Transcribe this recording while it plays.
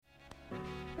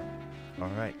All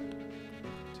right.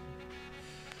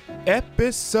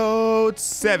 Episode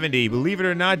 70. Believe it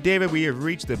or not, David, we have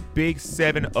reached the big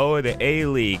 7-0 of the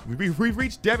A-League. We've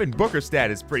reached Devin Booker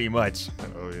status pretty much.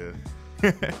 Oh,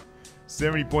 yeah.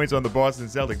 70 points on the Boston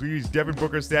Celtics. We reached Devin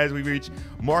Booker status. We reached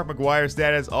Mark McGuire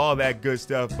status. All that good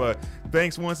stuff. But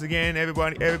thanks once again,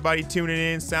 everybody tuning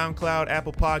in. SoundCloud,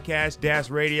 Apple Podcasts, Dash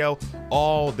Radio,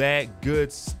 all that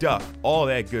good stuff. All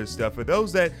that good stuff. For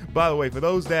those that, by the way, for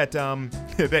those that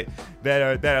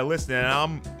that are listening,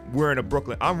 I'm wearing a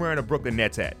Brooklyn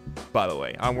Nets hat. By the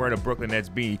way, I'm wearing a Brooklyn Nets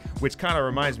beanie, which kind of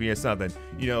reminds me of something.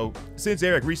 You know, since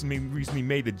Eric recently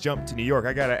made the jump to New York,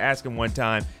 I gotta ask him one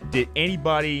time: Is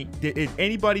anybody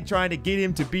trying to get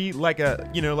him to be like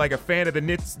a fan of the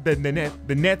Nets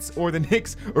or the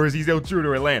Knicks, or is he still true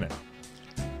to Atlanta?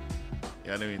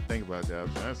 Yeah, I didn't even think about that.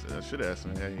 I should have asked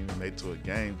him how he even made to a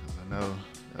game, because I know.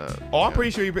 I'm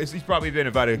pretty sure he's probably been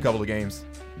invited a couple of games.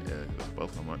 Yeah,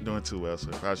 both of them aren't doing too well, so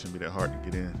it probably shouldn't be that hard to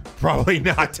get in. Probably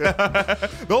not.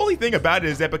 The only thing about it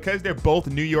is that because they're both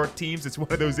New York teams, it's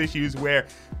one of those issues where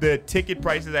the ticket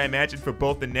prices, I imagine, for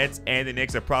both the Nets and the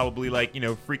Knicks are probably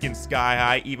freaking sky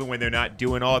high, even when they're not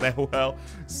doing all that well.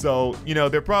 So,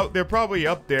 they're probably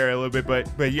up there a little bit,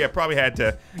 but yeah, probably had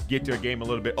to get their game a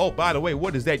little bit. Oh, by the way,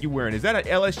 what is that you wearing? Is that an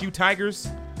LSU Tigers?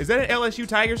 Is that an LSU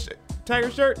Tigers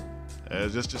shirt?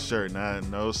 Just a shirt,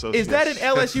 no association. Is that an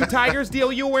LSU Tigers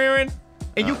deal you're wearing?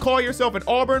 And you call yourself an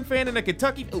Auburn fan and a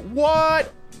Kentucky?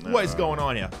 What? No, what is going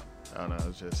on here? I don't know.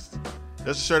 It's just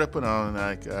a shirt I put on.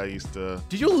 I used to.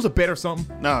 Did you lose a bet or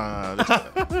something? No.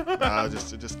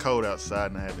 Just cold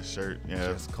outside, and I had the shirt.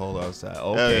 Yeah. Just cold outside.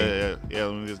 Okay. Yeah.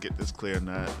 Let me just get this clear.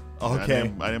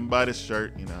 Okay. I didn't buy this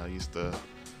shirt. I used to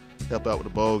help out with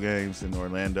the bowl games in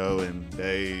Orlando, and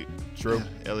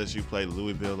LSU played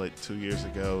Louisville like 2 years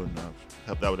ago, and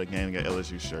helped out with a game and got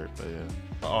LSU shirt. But yeah.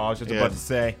 Oh, I was just about to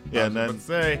say. I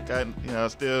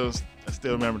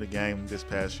still remember the game this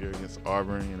past year against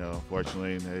Auburn.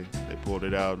 Unfortunately they pulled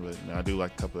it out, but I do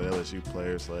like a couple of LSU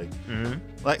players like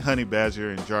Honey Badger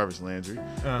and Jarvis Landry.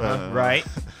 Right.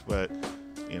 But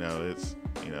it's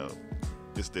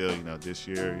still this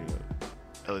year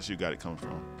LSU got it coming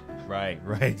from. Right,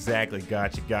 exactly.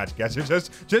 Gotcha.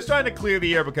 Just trying to clear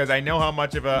the air, because I know how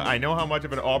much of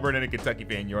an Auburn and a Kentucky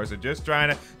fan you are. So just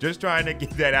trying to get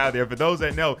that out there. For those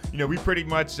that know, we pretty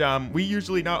much we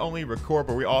usually not only record,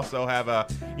 but we also have a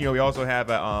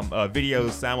video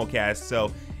simulcast.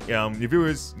 So if we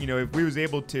was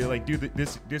able to do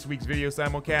this week's video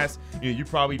simulcast, you'd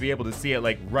probably be able to see it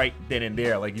right then and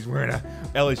there. He's wearing a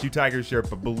LSU Tigers shirt,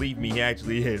 but believe me, he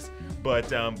actually is. But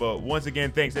once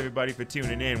again, thanks everybody for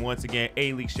tuning in. Once again,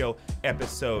 A-League Show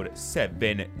episode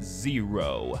 70.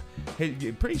 Hey,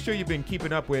 pretty sure you've been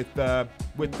keeping up with the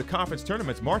conference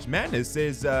tournaments. March Madness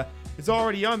is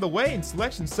already on the way, and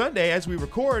Selection Sunday, as we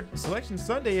record, Selection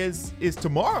Sunday is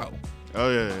tomorrow. Oh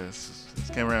yeah, it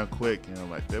came around quick.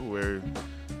 Like February,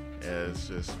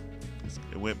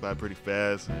 it went by pretty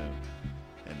fast, and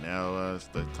now it's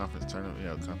the conference tournament.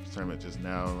 Conference tournament just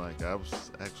now. I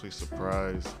was actually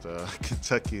surprised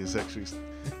Kentucky is actually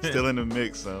still in the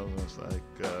mix. So it's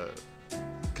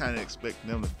kind of expecting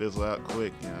them to fizzle out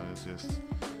quick. It's just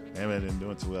they haven't been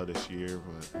doing too well this year,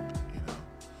 but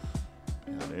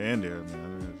they're in there.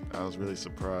 I was really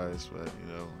surprised, but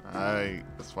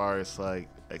as far as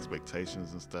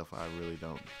expectations and stuff, I really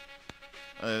don't.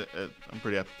 I'm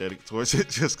pretty apathetic towards it,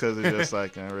 just because it's just I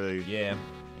really,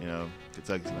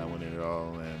 Kentucky's not winning at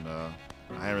all, and I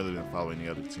haven't really been following any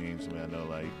other teams. I know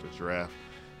the draft.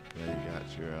 You got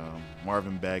your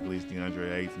Marvin Bagley's,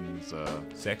 DeAndre Ayton's,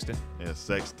 Sexton. Yeah,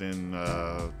 Sexton.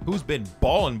 Who's been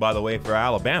balling, by the way, for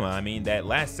Alabama. That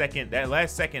last second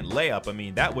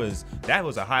layup. That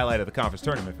was a highlight of the conference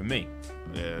tournament for me.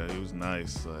 Yeah, it was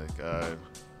nice.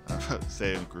 I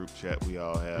say in the group chat we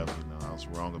all have, I was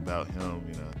wrong about him.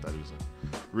 I thought he was a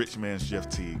rich man's Jeff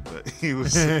Teague, but he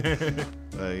was.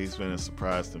 He's been a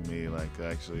surprise to me.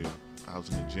 Actually, I was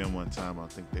in the gym one time. I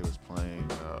think they was playing.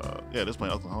 They was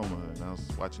playing Oklahoma, and I was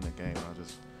watching the game. I was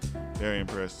just very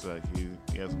impressed. He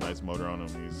has a nice motor on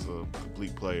him. He's a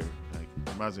complete player.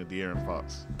 Reminds me of De'Aaron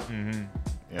Fox. Mm-hmm.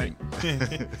 Yeah.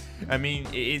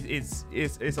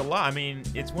 It's a lot.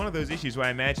 It's one of those issues where I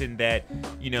imagine that,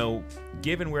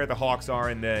 given where the Hawks are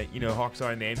in the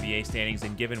NBA standings,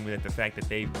 and given with the fact that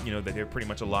that they're pretty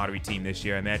much a lottery team this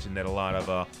year, I imagine that a lot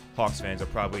of Hawks fans are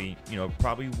probably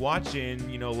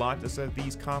watching, lots of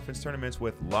these conference tournaments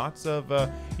with lots of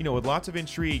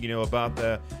intrigue,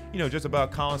 about just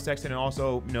about Colin Sexton, and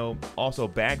also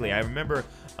Bagley. I remember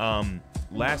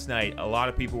last night, a lot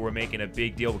of people were making a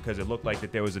big deal because it looked like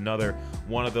that there was another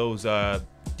one of those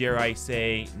dare I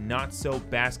say, not so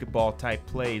basketball type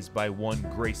plays by one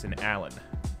Grayson Allen.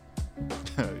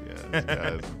 Yeah, this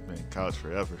guy's been in college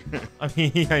forever. I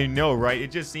mean, I know, right? It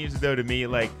just seems as though to me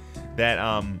like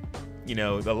that, you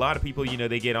know, a lot of people, you know,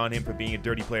 they get on him for being a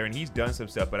dirty player, and he's done some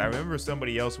stuff. But I remember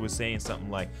somebody else was saying something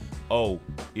like, "Oh,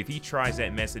 if he tries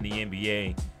that mess in the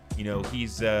NBA, you know,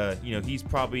 he's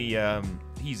probably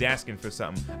he's asking for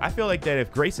something." I feel like that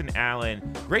if Grayson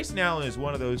Allen is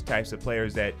one of those types of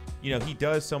players that, you know, he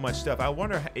does so much stuff. I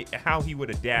wonder how he would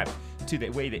adapt to the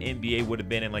way the NBA would have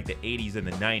been in like the 80s and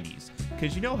the 90s.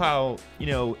 Because you know how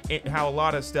a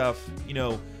lot of stuff, you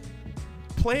know,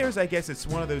 players, I guess it's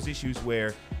one of those issues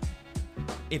where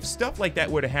if stuff like that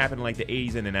were to happen in like the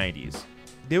 80s and the 90s,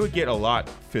 they would get a lot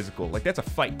physical. Like that's a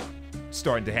fight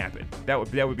starting to happen. That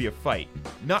would be a fight.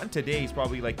 Not in today's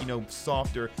probably like, you know,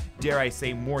 softer, dare I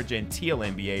say, more genteel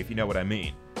NBA, if you know what I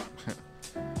mean.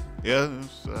 Yeah,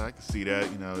 I can see that.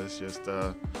 You know, it's just,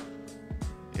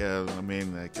 yeah, I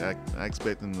mean, like I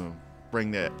expect them to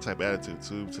bring that type of attitude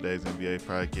to today's NBA.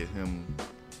 Probably get him,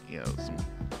 you know,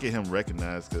 get him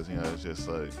recognized because, you know, it's just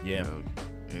like, yeah. You know,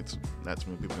 it's not too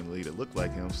many people in the league that look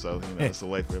like him. So, you know, it's a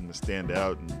way for him to stand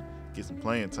out and get some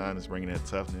playing time. That's bringing that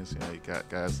toughness. You know, you got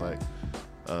guys like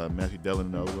Matthew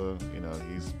Dellavedova. You know,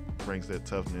 he brings that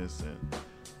toughness, and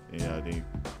you know, you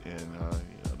know,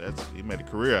 he made a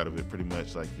career out of it pretty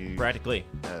much. Like he practically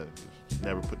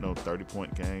never put no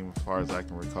 30-point game as far as I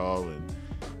can recall, and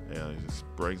you know, he just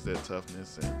brings that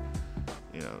toughness, and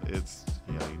you know, it's,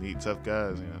 you know, you need tough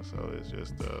guys. You know, so it's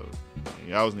just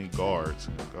you always need guards.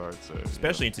 You know, guards,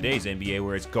 especially in today's NBA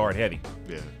where it's guard heavy.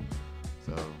 Yeah.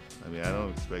 So I mean, I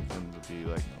don't expect him to be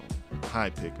like, you know, high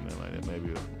picking it like that.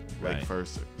 Maybe a late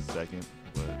first or second,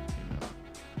 but you know,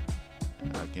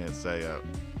 I can't say that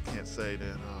he's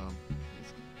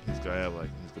gonna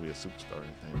be a superstar or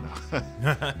anything.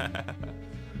 No.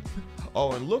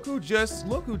 Oh, and look who just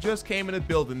came in the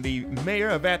building. The mayor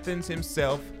of Athens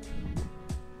himself,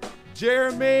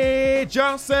 Jeremy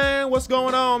Johnson. What's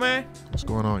going on, man? What's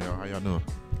going on, y'all? How y'all doing?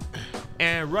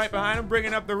 And right behind him,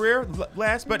 bringing up the rear,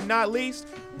 last but not least,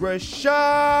 Rashad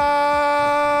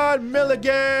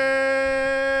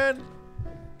Milligan.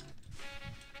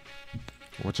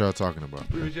 What y'all talking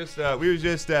about? We were just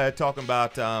talking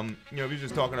about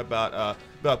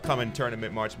the upcoming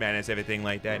tournament, March Madness, everything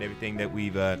like that, everything that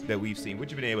we've seen.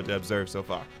 What you been able to observe so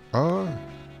far?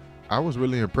 I was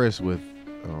really impressed with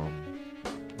a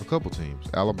couple teams.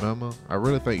 Alabama. I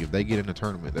really think if they get in the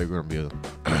tournament, they're going to be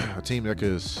a team that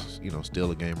could, you know,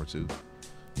 steal a game or two.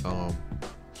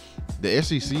 The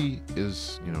SEC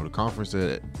is, you know, the conference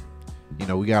that, you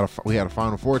know, we had a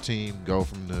Final Four team go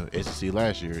from the SEC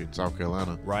last year in South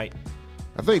Carolina. Right.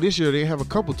 I think this year they have a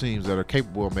couple teams that are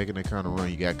capable of making that kind of run.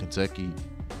 You got Kentucky.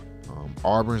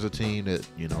 Auburn's a team that,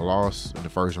 you know, lost in the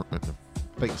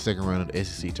second round of the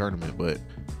SEC tournament, but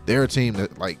they're a team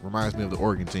that like reminds me of the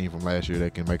Oregon team from last year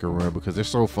that can make a run because they're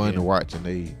so fun to watch and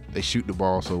they shoot the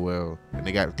ball so well, and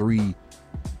they got three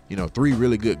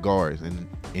really good guards. And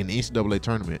in the NCAA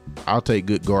tournament, I'll take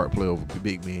good guard play over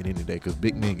big men any day because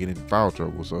big men get in foul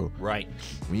trouble. So right,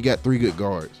 when you got three good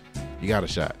guards, you got a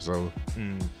shot. So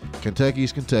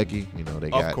Kentucky's Kentucky. You know,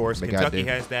 Kentucky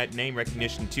has that name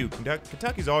recognition too.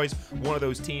 Kentucky's always one of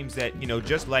those teams that, you know,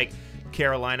 just like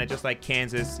Carolina, just like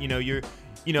Kansas, you're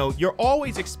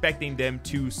always expecting them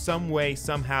to some way,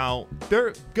 somehow,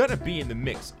 they're gonna be in the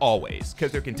mix always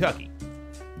because they're Kentucky.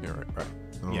 Yeah, right.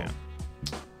 Yeah.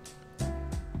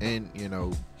 And, you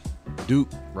know, Duke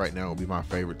right now will be my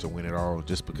favorite to win it all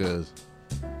just because,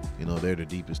 you know, they're the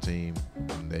deepest team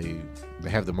and they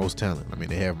have the most talent. I mean,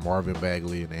 they have Marvin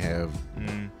Bagley and they have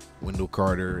Wendell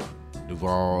Carter,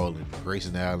 Duval, and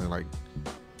Grayson Allen. Like,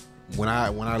 when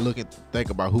I look and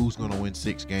think about who's going to win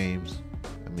 6 games,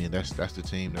 I mean, that's the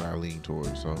team that I lean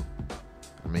towards. So,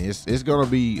 I mean, it's going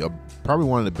to be probably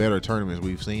one of the better tournaments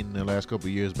we've seen in the last couple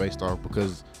of years based off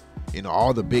because, you know,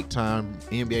 all the big-time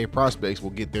NBA prospects will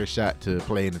get their shot to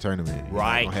play in the tournament.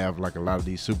 Right. Don't have, like, a lot of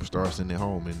these superstars in their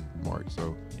home in March.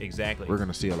 So exactly, we're going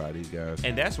to see a lot of these guys.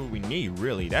 And that's what we need,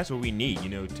 really. That's what we need,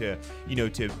 to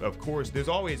of course, there's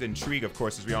always intrigue, of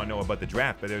course, as we all know about the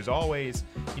draft, but there's always,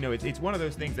 it's one of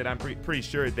those things that I'm pretty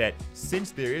sure that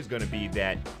since there is going to be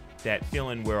that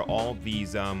feeling where all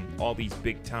these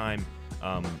big-time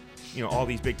all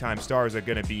these big-time stars are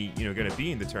going to be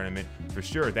in the tournament for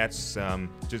sure. That's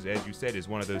just as you said, is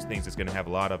one of those things that's going to have a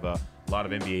lot of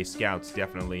NBA scouts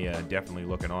definitely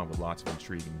looking on with lots of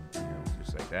intrigue and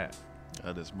just like that.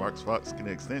 Does Marcus Fox get an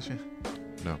extension?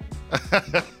 No.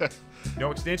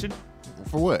 No extension?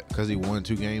 For what? Because he won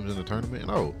 2 games in the tournament?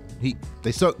 No.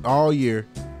 They sucked all year.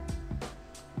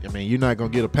 I mean, you're not gonna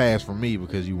get a pass from me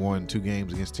because you won 2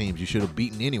 games against teams you should have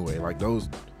beaten anyway. Like those,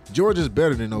 Georgia's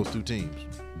better than those 2 teams.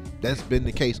 That's been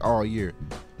the case all year.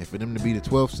 And for them to be the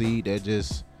 12th seed, that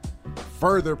just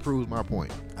further proves my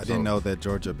point. I didn't know that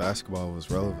Georgia basketball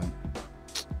was relevant.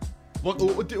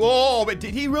 But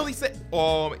did he really say?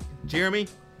 Oh, Jeremy,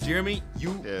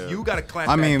 you got to clap.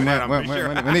 I mean, back for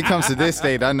that, when it comes to this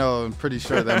state, I'm pretty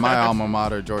sure that my alma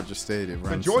mater, Georgia State, it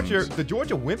runs the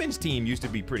Georgia women's team used to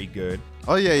be pretty good.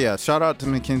 Oh yeah. Shout out to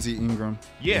Mackenzie Ingram.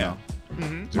 Yeah.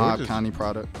 Mob County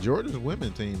product. Georgia's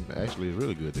women's team actually is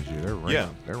really good this year. They're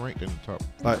ranked. They're ranked in the top.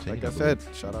 Like I said,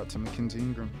 shout out to Mackenzie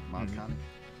Ingram, Mob County.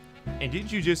 And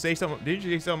didn't you just say something? Didn't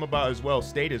you say something about as well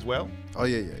State as well? Oh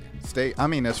yeah. State. I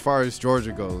mean, as far as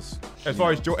Georgia goes, as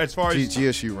far as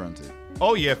GSU runs it.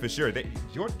 Oh yeah, for sure.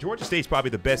 Georgia State's probably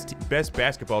the best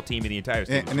basketball team in the entire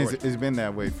state. And it's been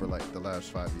that way for like the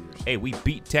last 5 years. Hey, we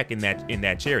beat Tech in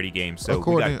that charity game, so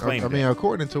according, we got claimed. I mean,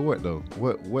 according to what though?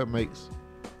 What makes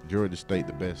Georgia State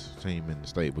the best team in the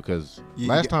state? Because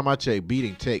last time I checked,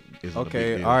 beating Tech is okay.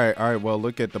 A big deal. All right. Well,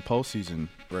 look at the postseason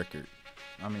record.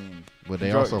 I mean, but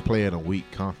they also play in a weak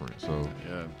conference, so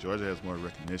yeah, Georgia has more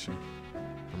recognition.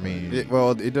 I mean, it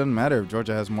doesn't matter if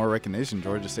Georgia has more recognition.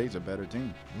 Georgia State's a better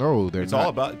team. No, they're it's not. all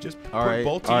about just put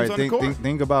both teams on the court.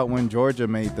 Think about when Georgia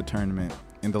made the tournament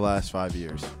in the last 5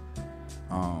 years.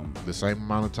 The same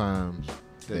amount of times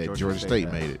that Georgia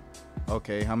State made it.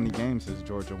 Okay, how many games has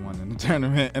Georgia won in the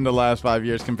tournament in the last 5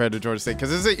 years compared to Georgia State?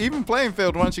 Because it's an even playing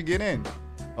field once you get in.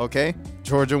 Okay,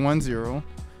 Georgia won 0,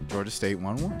 Georgia State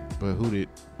won 1. But who did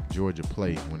Georgia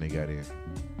play when they got in?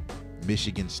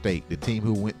 Michigan State, the team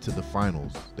who went to the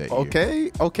finals that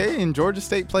year. Okay, and Georgia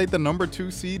State played the number 2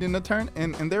 seed in the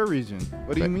in their region.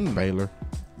 What do you mean? Baylor.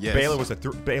 Yes. Baylor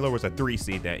was a 3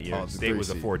 seed that year. State was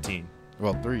a 14.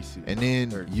 Well, 3 seed. And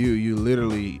then you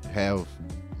literally have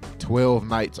 12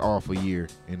 nights off a year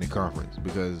in the conference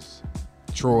because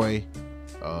Troy,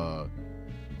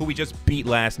 who we just beat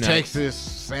last night. Texas,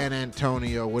 San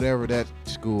Antonio, whatever that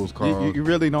school's called. You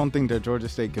really don't think that Georgia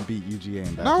State could beat UGA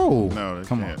in basketball? No, they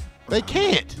come can't. on. They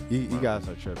can't. You guys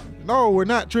are tripping. No, we're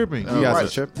not tripping. You guys are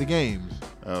tripping. The games.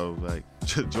 Oh, like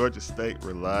Georgia State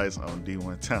relies on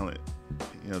D1 talent.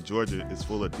 You know, Georgia is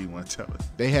full of D1 talent.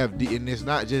 They have and it's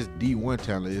not just D1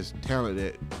 talent. It's talent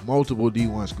that multiple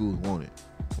D1 schools want it.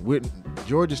 With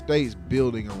Georgia State's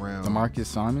building around DeMarcus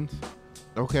Simons.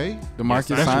 Okay, DeMarcus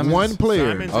that's Simons. one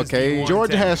player. Simons okay,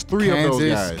 Georgia has 3 of those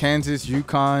guys. Kansas,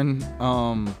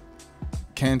 UConn,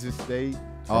 Kansas State.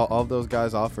 All of those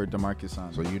guys offered DeMarcus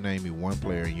Simons. So you name me one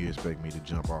player and you expect me to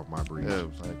jump off my bridge?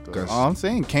 Yeah, I'm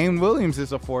saying Kane Williams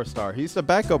is a 4-star. He's the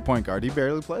backup point guard. He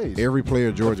barely plays. Every player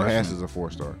Georgia has is a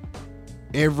 4-star.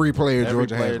 Every player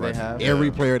Georgia has right now. Every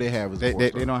player they have is a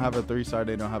 4-star. They don't have a 3-star.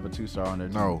 They don't have a 2-star on their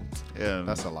team. No. Yeah,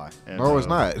 that's a lie. No, it's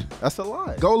not. That's a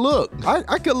lie. Go look.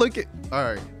 I could look at. All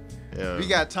right. Yeah. We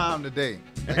got time today.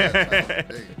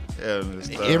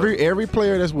 Every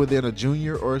player that's within a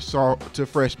junior or to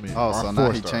freshman. Oh, so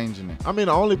now he's changing it. I mean,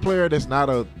 the only player that's not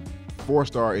a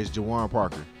 4-star is Jawan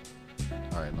Parker.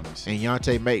 All right, let me see. And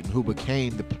Yontae Mayton, who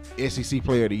became the SEC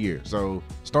Player of the Year. So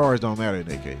stars don't matter in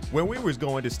that case. When we was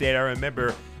going to state, I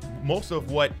remember most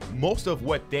of what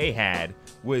they had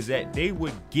was that they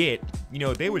would get,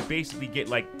 they would basically get,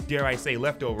 like, dare I say,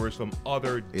 leftovers from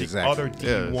other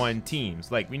D1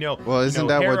 teams. Like, well, isn't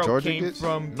that Harrell what Georgia came gets?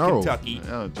 from No. Kentucky.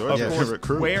 No, Georgia of course,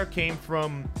 recruit. Ware came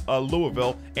from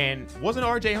Louisville, and wasn't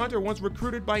R.J. Hunter once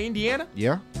recruited by Indiana?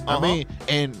 Yeah. I mean,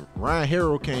 and Ryan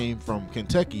Harrell came from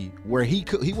Kentucky, where he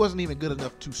wasn't even good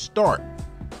enough to start.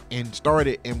 And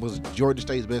started and was Georgia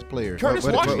State's best player. Curtis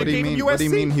Washington what do you came mean? from USC. What do you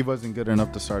mean he wasn't good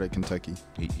enough to start at Kentucky?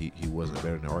 He wasn't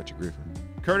better than Archie Griffin.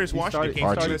 Curtis Washington came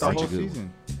from started the USC. whole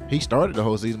season. He started the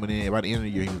whole season, but then by the end of the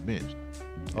year, he was benched.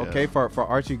 Okay, for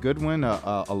Archie Goodwin,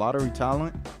 a lottery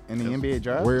talent in the NBA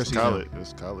draft. Where is he college? now?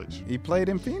 It's college. He played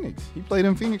in Phoenix. He played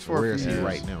in Phoenix for Where a is few he years.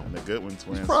 right now? And the Goodwin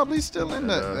twins. He's probably still in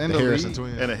the Harrison league.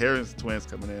 twins. And the Harrison twins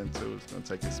coming in too. It's gonna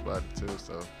take his spot too.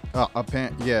 So.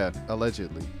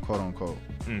 Allegedly, quote unquote.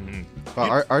 Mm-hmm.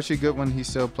 But Archie Goodwin, he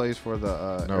still plays for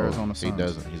the Arizona Suns. He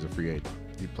doesn't. He's a free agent.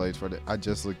 He plays for I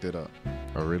just looked it up.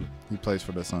 Oh, really? He plays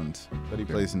for the Suns, but he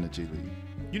plays in the G League.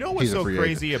 You know what's He's a so free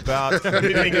crazy about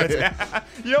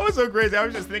you know what's so crazy? I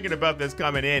was just thinking about this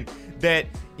coming in that,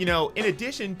 in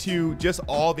addition to just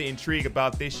all the intrigue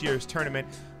about this year's tournament,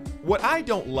 what I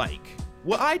don't like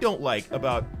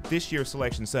about this year's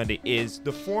Selection Sunday is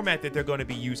the format that they're going to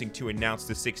be using to announce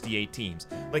the 68 teams.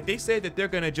 Like, they said that they're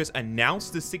going to just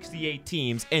announce the 68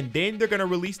 teams and then they're going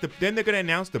to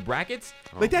announce the brackets.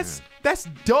 That's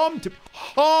dumb to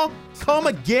come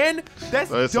again.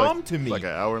 That's So it's dumb to me. Like an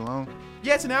hour long.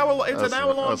 Yeah, it's an hour. It's an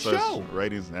hour-long so it's show.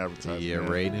 ratings and advertising. Yeah,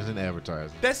 ratings and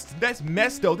advertising. That's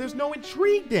mess though. There's no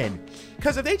intrigue then,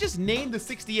 because if they just name the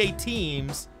 68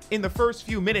 teams in the first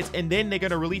few minutes and then they're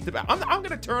gonna release the, I'm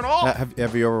gonna turn off.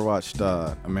 Have you ever watched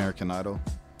American Idol?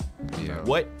 Yeah.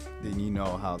 What? Then you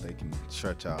know how they can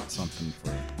stretch out something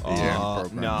for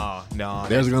No.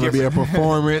 There's going to be a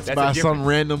performance That's by a some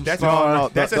random that's star.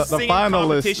 That's a singing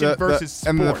competition versus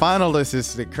and the sports. finalist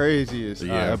is the craziest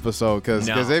episode because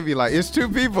they be like, it's two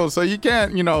people, so you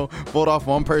can't vote off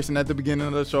one person at the beginning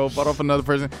of the show, vote off another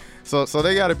person. So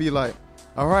they got to be like,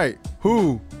 all right,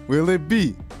 who will it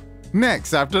be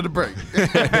next after the break? And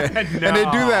they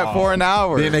do that for an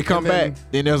hour. Then they come back.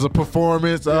 Then there's a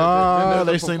performance. then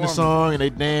They sing the song and they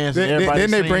dance.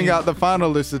 Then they bring out the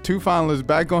finalists, the two finalists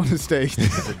back on the stage.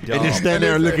 and they stand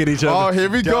there and look at each other. Oh, here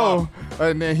we go.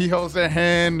 And then he holds their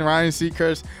hand, Ryan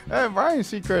Seacrest. Hey, Ryan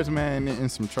Seacrest, man, in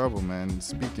some trouble, man.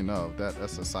 Speaking of,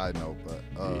 that's a side note, but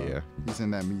he's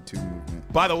in that Me Too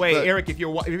movement. By the way, Eric, if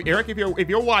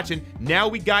you're watching, now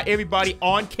we got everybody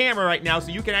on camera right now,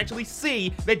 so you can actually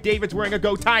see that David's wearing a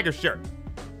Go Tiger shirt.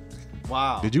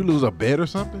 Wow. Did you lose a bet or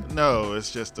something? No,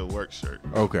 it's just a work shirt.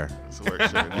 Okay. It's a work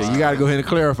shirt. Yeah, you got to go ahead and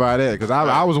clarify that because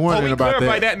I was wondering about that. We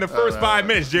clarified that in the first 5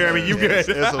 minutes, Jeremy. You good?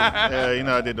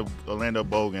 I did the Orlando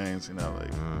Bowl games,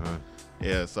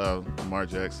 Yeah, so Lamar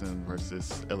Jackson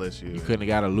versus LSU. You couldn't have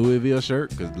got a Louisville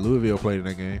shirt because Louisville played in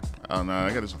that game. Oh, no,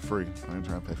 I got this for free. I ain't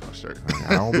trying to pay for my shirt.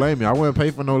 I don't blame you. I wouldn't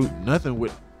pay for nothing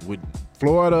with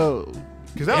Florida.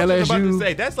 Because I was just about to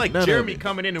say, that's like none Jeremy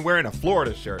coming in and wearing a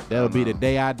Florida shirt. That'll be the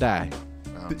day I die.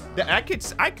 I could,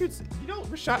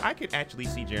 Rashad, I could actually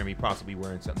see Jeremy possibly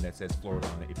wearing something that says Florida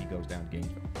on it if he goes down to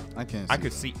Gainesville. I can't. I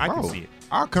could see it.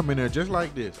 I'll come in there just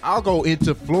like this. I'll go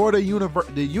into Florida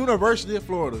the University of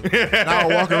Florida, and I'll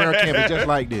walk around campus just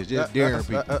like this, just daring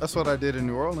people. That's what I did in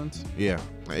New Orleans. Yeah.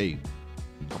 Hey,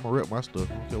 I'm gonna rip my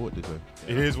stuff. I don't care what they say.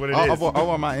 It is what it I is.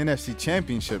 wore my NFC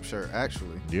Championship shirt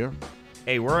actually. Yeah.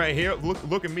 Hey, we're right here.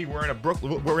 Look at me. We're in a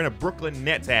Brooklyn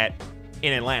Nets hat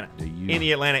in Atlanta, in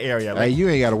the Atlanta area. Hey, you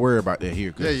ain't got to worry about that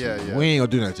here. Yeah. We ain't gonna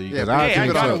do nothing to you. Yeah,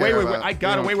 I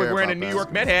got away with wearing a New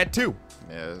York Met hat too.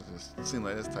 Yeah, it seems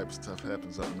like this type of stuff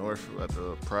happens up north, like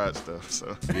the pride stuff.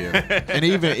 So yeah, and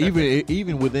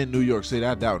even within New York City,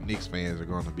 I doubt Knicks fans are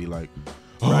going to be like,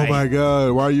 "Oh my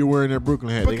God, why are you wearing that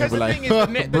Brooklyn hat?" Because they're the gonna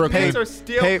thing be like, is, the Nets are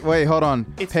still. Wait, hold on.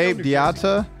 Pape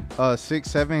Diatta,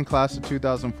 6'7", class of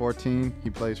 2014. He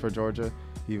plays for Georgia.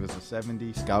 He was a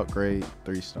 70 scout grade,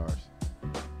 3 stars.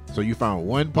 So you found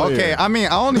one player. Okay, I mean,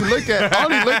 I only looked at 3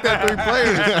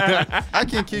 players. I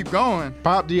can keep going.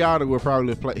 Pop Diatta would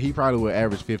probably play. He probably would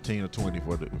average 15 or 20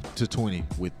 to 20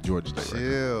 with Georgia State.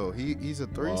 Chill. He's a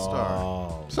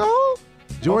 3-star. So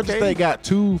Georgia State got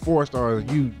 2 4-stars.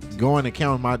 You going and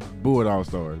counting my Bulldog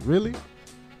stars? Really?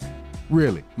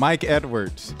 Mike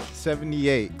Edwards,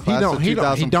 78. He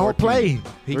don't play.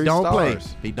 He 3 don't play.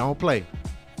 stars. He don't play.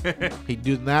 He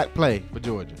does not play for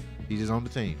Georgia. He's just on the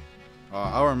team.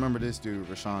 I remember this dude,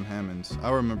 Rashawn Hammonds.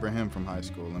 I remember him from high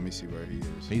school. Let me see where he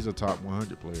is. He's a top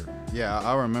 100 player. Yeah,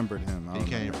 I remembered him. He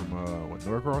came from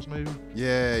Norcross maybe?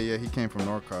 Yeah, he came from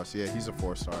Norcross. Yeah, he's a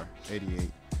 4-star, 88.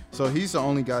 So he's the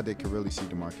only guy that could really see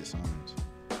DeMarcus Simons.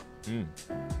 And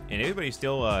everybody's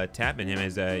still tapping him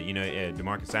as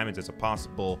DeMarcus Simons as a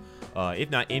possible, if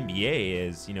not NBA,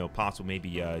 as possible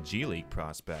maybe G League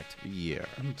prospect. Yeah,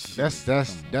 that's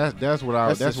what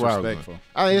I. That's what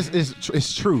I was.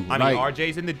 It's true. I mean,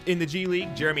 RJ's in the G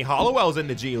League. Jeremy Hollowell's in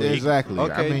the G League. Exactly.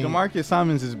 Okay, DeMarcus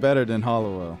Simons is better than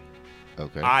Hollowell.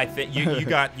 Okay. I think you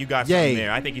got something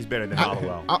there. I think he's better than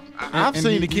Hollowell. I've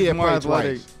seen the kid play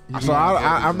twice, so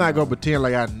I'm not gonna pretend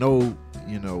like I know.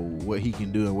 What he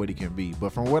can do and what he can be.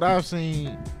 But from what I've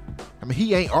seen, I mean,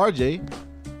 he ain't RJ.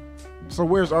 So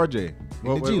where's RJ?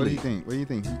 What do you think? What do you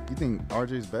think? You think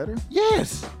RJ's better?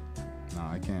 Yes. No,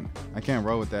 I can't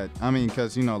roll with that. I mean,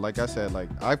 because like I said, like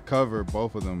I've covered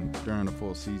both of them during the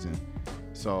full season.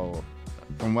 So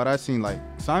from what I've seen, like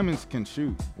Simons can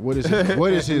shoot. What is his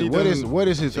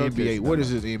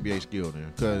NBA skill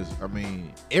then? Because I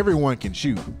mean, everyone can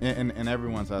shoot, and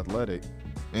everyone's athletic.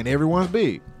 And everyone's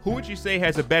big. Who would you say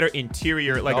has a better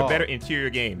interior, a better interior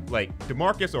game, like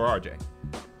DeMarcus or RJ?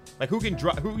 Like who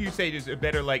you say is a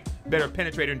better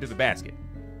penetrator into the basket?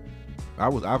 I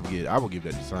would give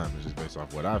that to Simons just based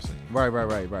off what I've seen.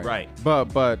 Right. But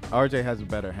RJ has a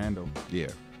better handle. Yeah.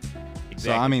 Exactly.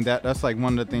 So I mean that's like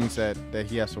one of the things that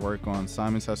he has to work on.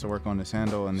 Simons has to work on his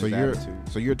handle and his attitude.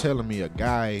 So you're telling me a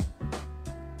guy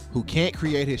who can't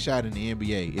create his shot in the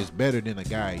NBA is better than a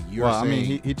guy you're saying. I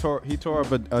mean, he tore up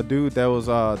a dude that was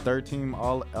third team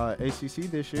all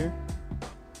ACC this year.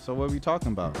 So what are we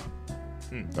talking about?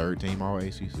 Third team all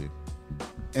ACC.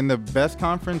 in the best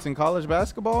conference in college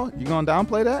basketball, you gonna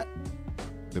downplay that?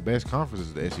 The best conference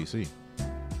is the SEC.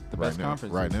 The best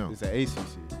conference right now is the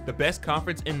ACC. The best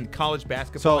conference in college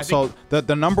basketball. So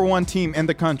the number one team in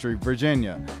the country,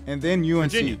 Virginia, and then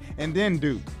UNC, and then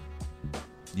Duke.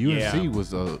 UNC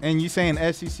was and you saying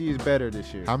SEC is better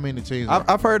this year? How many teams?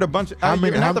 I've heard a bunch.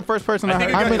 You're not the first person I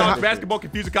heard. I think college basketball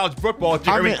confused with college football.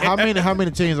 Jeremy. How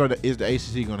many teams is the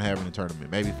ACC going to have in the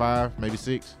tournament? Maybe 5, maybe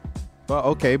 6. Well,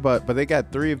 okay, but they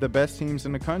got 3 of the best teams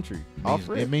in the country.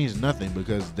 It means nothing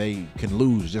because they can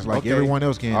lose just like everyone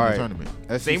else can in the tournament.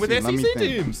 SEC, same with SEC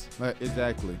teams.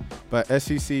 Exactly. But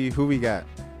SEC, who we got?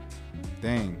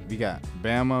 Dang, we got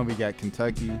Bama, we got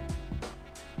Kentucky.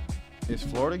 Is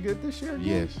Florida good this year?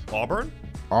 Yes. Auburn.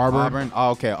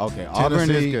 Oh, okay. Auburn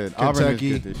is good. Kentucky, Auburn is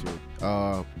good this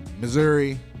year.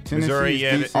 Missouri.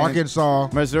 Missouri, Arkansas.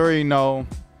 Missouri, no.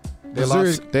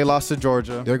 They lost to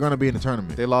Georgia. They're going to be in the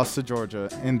tournament. They lost to Georgia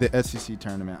in the SEC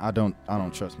tournament. I don't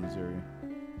trust Missouri.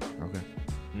 Okay.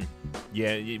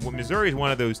 Yeah, well, Missouri is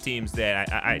one of those teams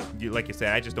that I like you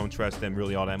said, I just don't trust them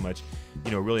really all that much.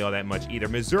 Really all that much either.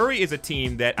 Missouri is a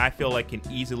team that I feel like can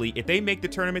easily, if they make the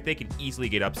tournament, they can easily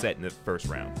get upset in the first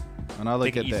round. When I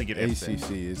look at the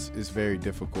ACC, it's very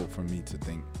difficult for me to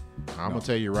think. I'm going to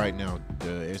tell you right now,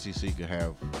 the SEC could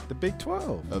have the Big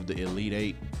 12. Of the Elite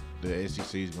 8, the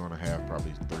SEC is going to have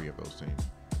probably 3 of those teams.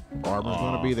 Auburn's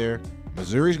going to be there.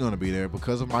 Missouri's going to be there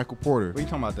because of Michael Porter. What are you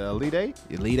talking about, the Elite 8?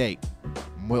 Elite 8.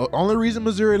 Well, only reason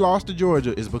Missouri lost to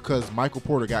Georgia is because Michael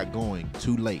Porter got going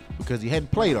too late because he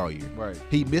hadn't played all year. Right.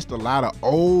 He missed a lot of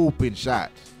open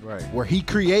shots. Right. Where he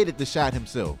created the shot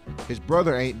himself. His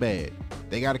brother ain't bad.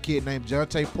 They got a kid named not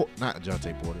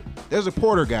Jonte Porter. There's a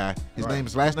Porter guy.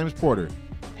 His last name is Porter.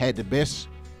 Had the best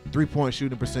 3-point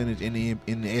shooting percentage in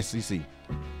the SEC.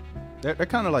 They're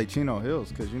kind of like Chino Hills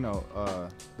because,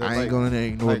 I ain't going to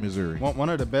ignore Missouri. One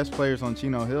of the best players on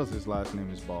Chino Hills, his last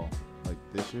name is Ball, like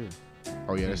this year.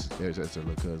 Oh, yeah, that's their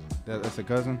little cousin. That's a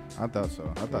cousin? I thought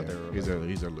so. I thought they were he's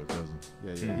their little cousin.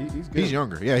 Yeah, he's good. He's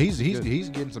younger. Yeah, he's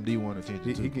getting some D1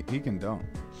 attention, too. He can dunk.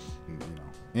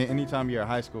 Anytime you're a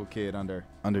high school kid under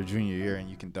junior year and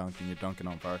you can dunk and you're dunking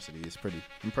on varsity, it's pretty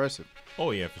impressive.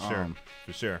 Oh, yeah, for sure.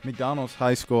 For sure. McDonald's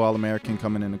high school All-American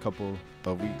coming in a couple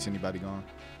of weeks. Anybody going?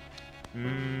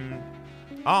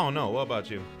 I don't know. What about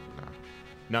you? Nah.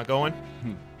 Not going?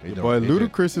 Boy,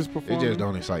 Ludacris is performing. It just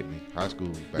don't excite me. High school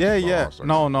basketball. Yeah.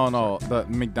 No. The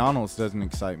McDonald's doesn't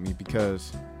excite me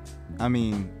because,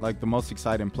 like the most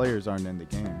exciting players aren't in the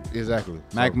game. Exactly.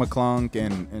 Mac McClung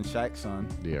and Shaq's son.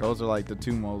 Yeah. Those are like the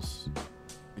 2 most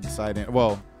exciting.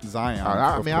 Well, Zion.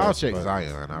 I'll check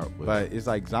Zion out. But it's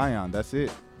like Zion. That's it.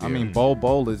 Yeah.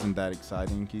 Bol isn't that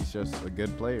exciting. He's just a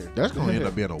good player. That's going to end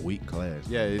up being a weak class.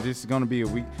 Yeah, it's going to be a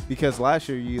weak because last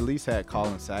year you at least had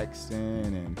Colin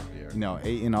Sexton and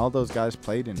Ayton. All those guys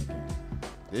played in the game.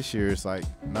 This year it's like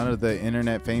none of the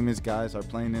internet famous guys are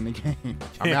playing in the game.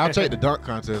 I'll take the dunk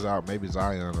contest out. Maybe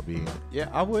Zion will be in it. Yeah,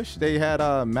 I wish they had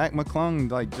Mac McClung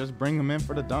just bring him in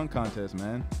for the dunk contest,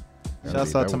 man.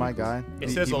 Shouts out to my guy. It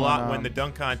says a lot when the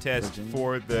dunk contest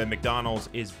for the McDonald's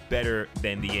is better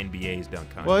than the NBA's dunk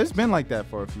contest. Well, it's been like that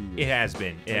for a few years. It has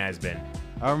been. It has been.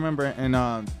 I remember in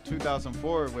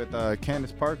 2004 with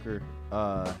Candace Parker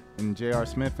and J.R.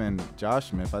 Smith and Josh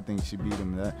Smith. I think she beat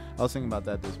him. I was thinking about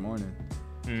that this morning.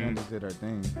 Candace did her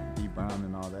thing, D. Brown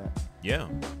and all that. Yeah.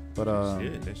 But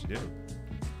she did.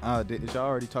 Did y'all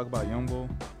already talk about Young Bull?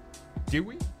 Did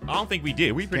we? I don't think we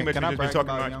did. We pretty much just been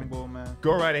talking about Young Bull, man.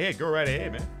 Go right ahead,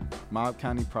 man. Mob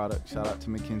County product. Shout out to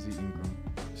Mackenzie Ingram.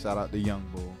 Shout out to Young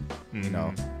Bull.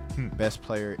 Best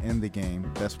player in the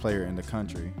game, best player in the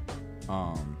country.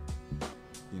 Someone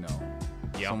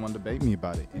debate me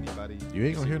about it. Anybody? You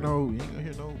ain't gonna hear nothing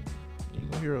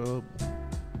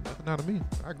out of me.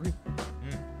 I agree.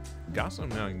 Got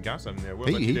something there.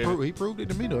 He proved it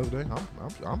to me the other day.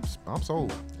 I'm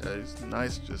sold. Yeah, it's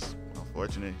nice. Just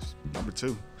unfortunate. It's number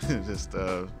 2. Just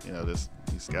these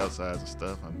scout sides and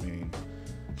stuff.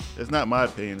 It's not my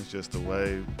opinion. It's just the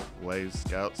way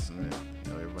scouts and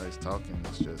everybody's talking.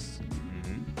 It's just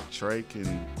Trey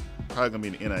can probably gonna be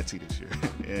in the NIT this year,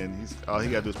 and all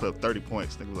he got to do is put up 30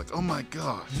 points. They was like, oh my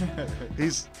gosh,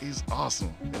 he's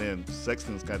awesome. And then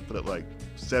Sexton's got to put up like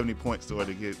 70 points in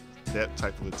order to get that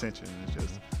type of attention. It's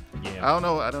just, I don't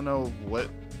know how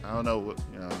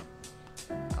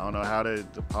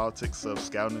the politics of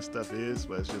scouting and stuff is,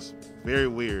 but it's just very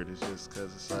weird. It's just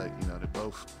because it's like they're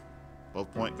both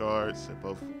point guards. They're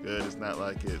both good. It's not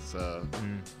like it's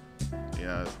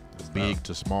it's big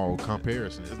to small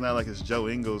comparison. It's not like it's Joe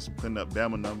Ingles putting up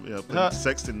Bama numbers, putting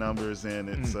Sexton numbers, and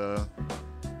it's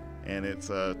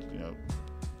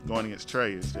going against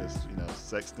Trey. It's just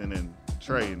Sexton and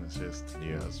Trey, and it's just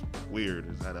it's weird.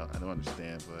 I don't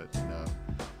understand, but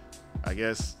I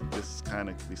guess this kind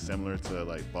of could be similar to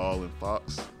like Ball and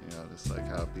Fox. Just like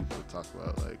how people talk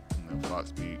about like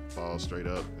Fox beat Ball straight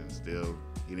up, and still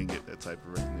he didn't get that type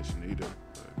of recognition either.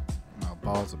 But. No,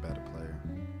 Ball's a better player.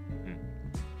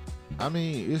 I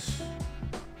mean,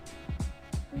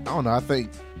 I don't know. I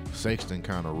think Sexton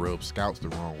kind of rubs scouts the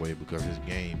wrong way because his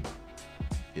game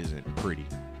isn't pretty.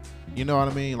 You know what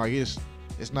I mean? Like it's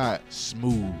not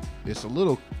smooth. It's a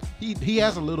little. He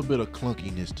has a little bit of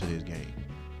clunkiness to his game,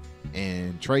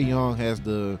 and Trae Young has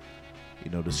the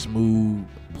smooth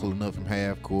pulling up from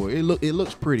half court. It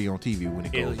looks pretty on TV when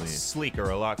it goes in. Sleeker,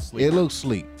 a lot sleeker. It looks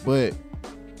sleek, but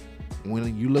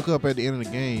when you look up at the end of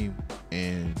the game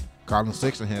and Colin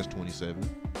Sexton has 27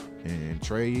 and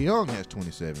Trae Young has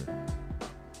 27,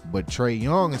 but Trae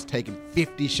Young is taking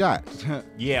 50 shots.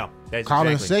 Yeah, that's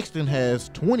Colin exactly. Sexton has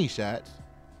 20 shots.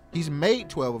 He's made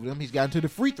 12 of them. He's gotten to the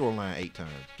free throw line 8 times.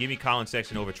 Give me Colin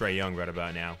Sexton over Trae Young right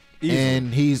about now.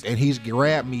 And he's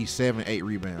grabbed me 7-8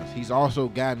 rebounds. He's also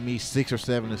gotten me 6 or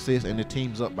 7 assists, and the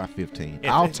team's up by 15.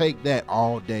 I'll take that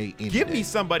all day. Give me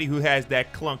somebody who has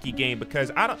that clunky game,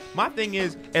 because I don't. My thing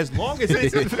is, as long as hey,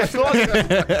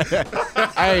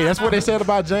 that's what they said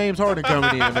about James Harden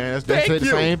coming in, man. They said the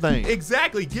same thing.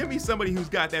 Exactly. Give me somebody who's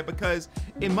got that, because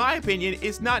in my opinion,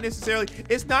 it's not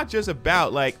just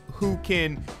about like who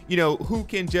can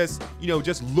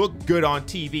just look good on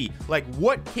TV. Like,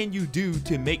 what can you do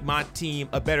to make my team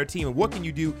a better team, and what can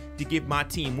you do to give my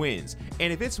team wins?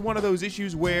 And if it's one of those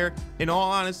issues where, in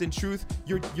all honesty and truth,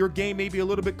 your game may be a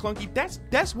little bit clunky,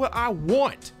 that's what I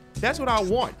want. That's what I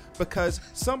want, because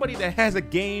somebody that has a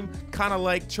game kind of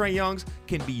like Trae Young's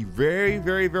can be very,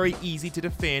 very, very easy to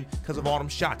defend because of all them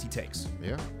shots he takes.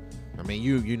 Yeah. I mean,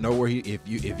 you know where if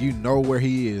you know where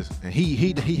he is, and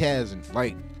he hasn't,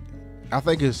 like, I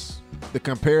think it's the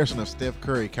comparison of Steph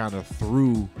Curry kind of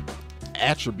threw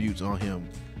attributes on him.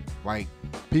 Like,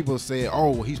 people say,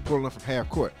 oh, well, he's pulling up from half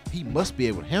court. He must be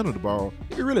able to handle the ball.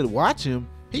 If you really watch him,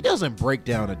 he doesn't break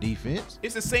down a defense.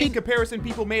 It's the same comparison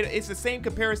people made. It's the same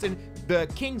comparison the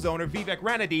Kings owner, Vivek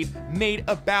Ranadive, made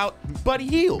about Buddy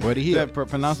Hield. Buddy Hield.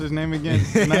 Pronounce his name again.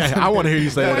 I want to hear you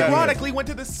say that. Ironically, went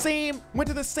to the same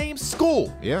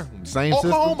school. Yeah, same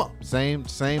Oklahoma. System,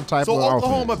 same type so of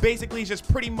Oklahoma offense. basically is just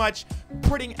pretty much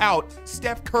putting out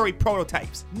Steph Curry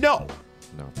prototypes. No.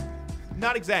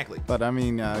 Not exactly. But I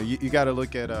mean, you got to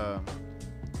look at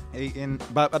Ayton.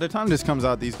 By the time this comes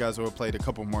out, these guys will have played a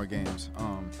couple more games.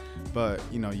 But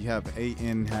you have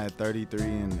Ayton had 33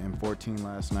 and 14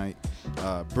 last night.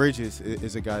 Bridges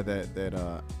is a guy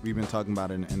that we've been talking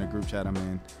about in a group chat I'm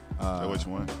in. Which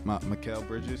one? Mikal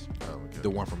Bridges. Oh, okay. The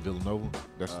one from Villanova.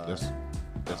 That's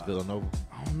Villanova.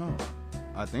 I don't know.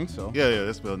 I think so. Yeah,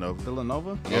 that's Villanova.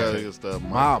 Villanova? Yeah, Okay. it's the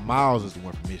Miles is the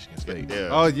one from Michigan State. Yeah.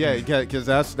 Oh yeah, because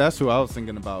that's who I was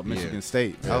thinking about. Michigan Yeah.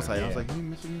 State. Yeah. I was like, you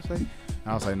Michigan State? And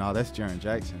I was like, no, that's Jaren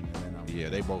Jackson. And then Yeah,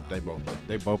 they both play.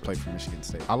 they both play for Michigan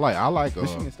State. I like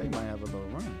Michigan State might have a little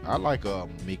run. I like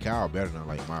Mikal better than I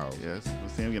like Miles. Yes, we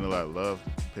see him getting a lot of love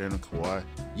pairing with Kawhi.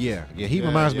 Yeah, he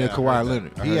reminds me of I Kawhi heard that.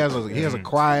 Leonard. I He heard has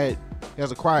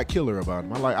that. a quiet killer about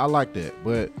him. I like that.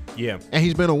 But Yeah. and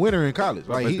he's been a winner in college.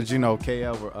 But Like did you know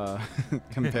KL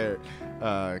compared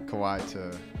Kawhi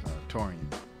to Torian?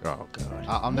 oh god,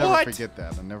 I'll never What? forget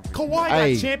that. I'll never forget Kawhi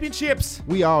Hey. got championships.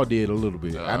 we all did a little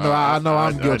bit. I know.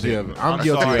 I'm guilty of it. I'm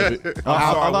guilty sorry. of it. I'm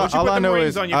sorry. Once you all put I them know rings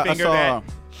is on your I finger, saw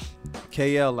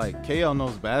KL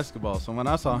knows basketball. So when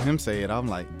I saw him say it, I'm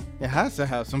like, it has to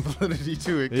have some validity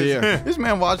to it. 'Cause Yeah. this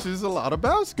man watches a lot of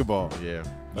basketball. Yeah.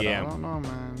 But Yeah. I don't know,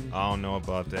 man. I don't know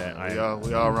about that.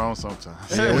 We all wrong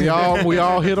sometimes. Yeah, we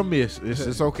all hit or miss.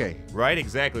 It's okay. Right,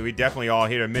 exactly. We definitely all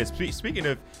hit or miss. Speaking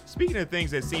of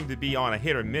things that seem to be on a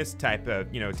hit or miss type of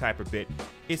bit,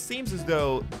 it seems as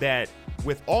though that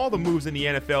with all the moves in the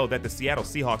NFL that the Seattle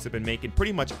Seahawks have been making,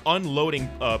 pretty much unloading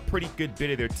a pretty good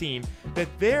bit of their team, that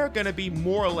they're going to be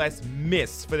more or less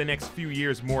miss for the next few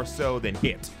years, more so than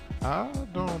hit. I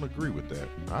don't agree with that.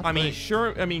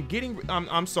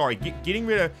 Getting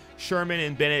rid of Sherman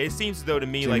and Bennett, it seems as though to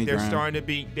me Jimmy like they're Graham. starting to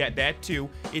be that too.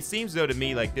 It seems as though to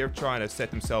me like they're trying to set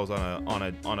themselves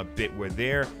on a bit where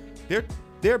they're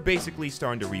basically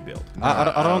starting to rebuild.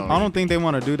 I don't think they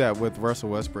want to do that with Russell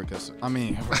Westbrook.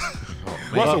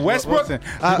 Russell Westbrook?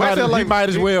 I feel like he might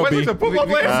as well be. Westbrook's a football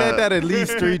we player? said that at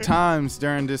least 3 times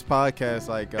during this podcast.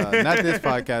 Like not this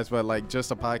podcast, but like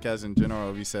just a podcast in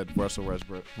general. We said Russell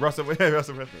Westbrook. Russell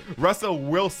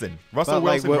Wilson. But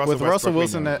like with Russell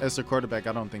Wilson Westbrook, as a quarterback,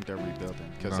 I don't think they're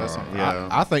rebuilding because that's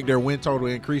I think their win total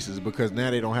increases because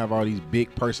now they don't have all these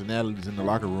big personalities in the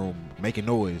locker room making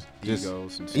noise. Just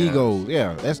egos and stuff. egos.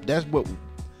 Yeah,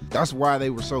 that's why they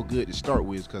were so good to start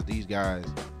with, because these guys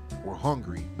were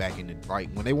hungry back in the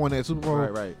when they won that Super Bowl.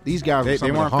 Right. These guys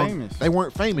they weren't famous. They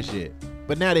weren't famous yet,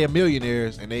 but now they're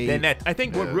millionaires, and they. Then I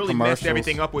think what really messed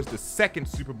everything up was the second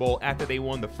Super Bowl after they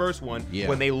won the first one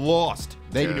when they lost.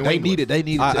 They needed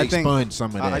to expunge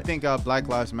some of that. I think Black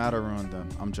Lives Matter ruined them.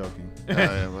 I'm joking.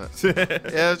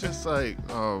 It's just like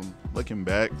looking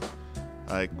back.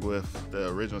 Like with the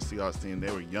original Seahawks team,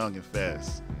 they were young and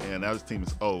fast, and now this team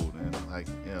is old. And like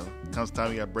comes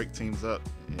time you got to break teams up.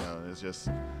 It's just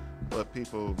what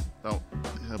people don't.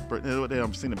 What they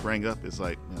don't seem to bring up is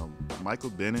like Michael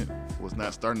Bennett was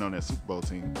not starting on that Super Bowl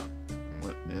team.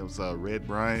 It was Red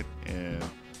Bryant and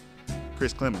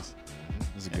Chris Clemens.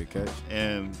 That's a good catch.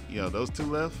 And those two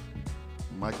left.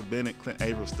 Michael Bennett, Clint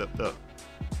Averill stepped up.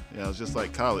 It's just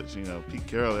like college. Pete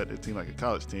Carroll had the team like a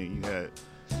college team. You had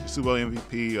Super Bowl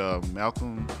MVP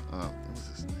Malcolm, what was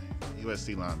his name?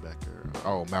 USC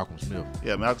linebacker. Malcolm Smith.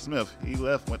 Yeah, Malcolm Smith. He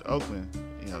left, went to Oakland.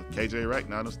 KJ Wright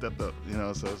now done stepped up.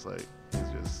 So it's like it's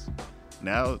just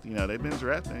now. They've been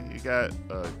drafting. You got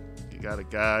a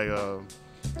guy.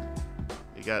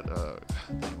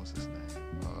 What's his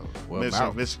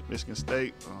name? Michigan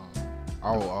State.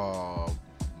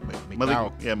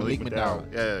 McDowell. Malik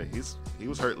McDowell. Yeah, he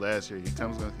was hurt last year. He's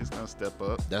gonna step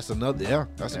up. That's another. Yeah,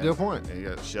 that's a good point. And you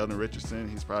got Sheldon Richardson.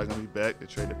 He's probably gonna be back. They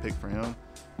traded a pick for him,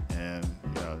 and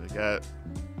they got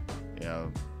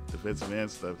defensive end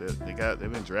stuff. They've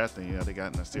been drafting. They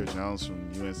got Nasir Jones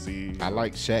from UNC. I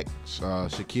like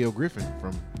Shaquille Griffin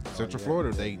from Central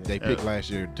Florida. They picked last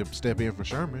year to step in for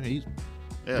Sherman. He's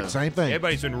same thing.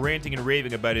 Everybody's been ranting and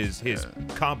raving about his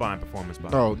combine performance.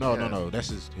 No. That's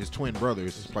his twin brother.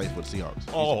 Is plays for the Seahawks.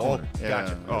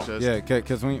 Gotcha.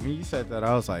 Because when you said that,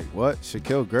 I was like, what?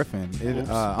 Shaquille Griffin.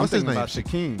 I'm thinking about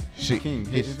Shaquem.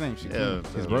 His name Shaquem.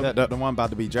 His brother. The one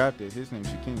about to be drafted. His name's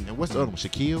Shaquem. And what's the other one?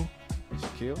 Shaquille?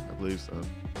 I believe so.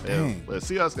 Dang. But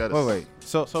Seahawks got Wait.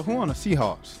 So who on the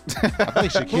Seahawks? I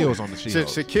think Shaquille's on the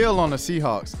Seahawks. Shaquille on the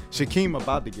Seahawks. Shaquem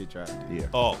about to get drafted.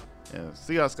 Yeah. Yeah,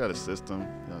 Seahawks got a system.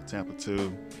 Tampa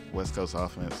 2, West Coast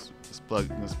offense. Just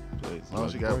plug as long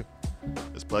as you got,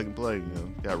 just plug and play.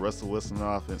 Got Russell Wilson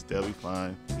on offense, they'll be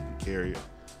fine. He can carry it.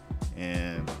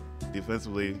 And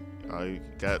defensively, you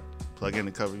got plug in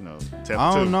the cover. Tampa 2.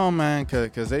 I don't know, man,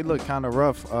 because they look kind of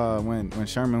rough when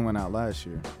Sherman went out last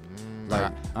year.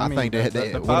 I think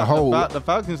the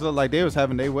Falcons look like they was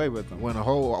having their way with them. When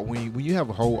you have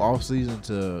a whole off season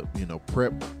to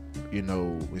prep.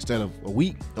 Instead of a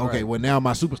week, well, now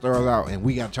my superstar's out and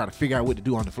we got to try to figure out what to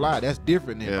do on the fly. That's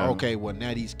different than, well,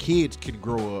 now these kids can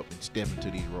grow up and step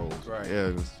into these roles. Right.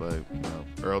 Yeah, it's like,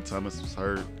 Earl Thomas was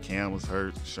hurt, Cam was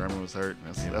hurt, Sherman was hurt.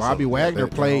 That's Bobby Wagner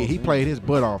played his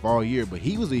butt off all year, but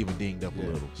he was even dinged up a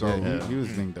little. So he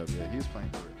was dinged up. Yeah, he was playing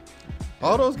for it.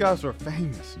 All those guys were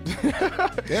famous.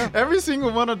 Yeah. Every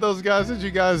single one of those guys that you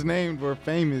guys named were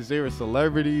famous. They were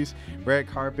celebrities, red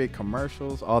carpet,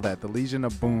 commercials, all that. The Legion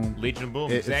of Boom.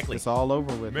 Exactly. It's all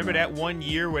over with. Remember that one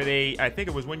year where I think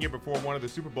it was 1 year before one of the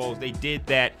Super Bowls, they did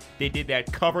that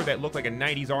cover that looked like a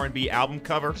 90s R&B album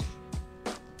cover.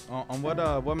 On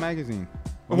what magazine?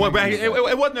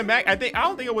 It wasn't a mag. I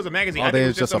don't think it was a magazine. I think it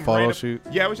was just a photo shoot.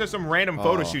 Yeah, it was just some random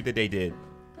photo shoot that they did.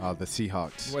 The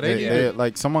Seahawks. Well, they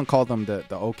like someone called them the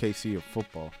OKC of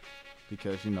football,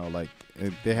 because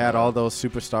they had all those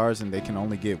superstars and they can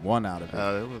only get one out of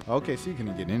it. OKC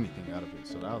couldn't get anything out of it,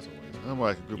 so that was a waste. I'm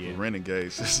like a group of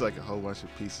renegades. It's like a whole bunch of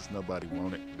pieces nobody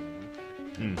wanted.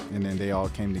 And then they all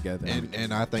came together.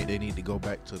 And I think they need to go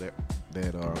back to that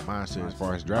mindset as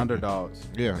far as drafting. Underdogs.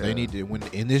 Yeah, they need to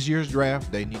in this year's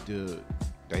draft. They need to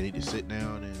sit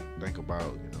down and think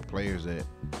about players that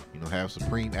have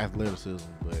supreme athleticism,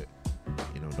 but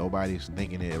nobody's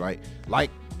thinking it like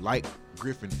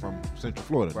Griffin from Central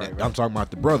Florida. Right. I'm talking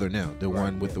about the brother now, the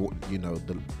one with the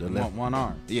left one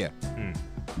arm. Yeah.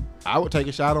 I would take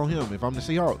a shot on him if I'm the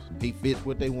Seahawks. He fits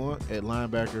what they want at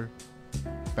linebacker,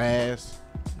 fast,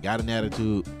 got an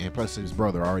attitude, and plus his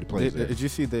brother already plays there. Did you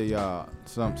see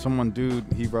someone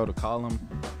dude, he wrote a column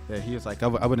that he was like, I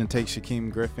wouldn't take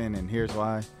Shaquem Griffin, and here's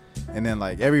why. And then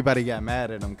everybody got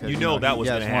mad at him because that was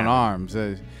he has one arm.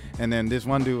 And then this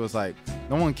one dude was like,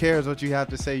 no one cares what you have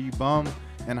to say, you bum.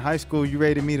 In high school, you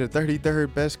rated me the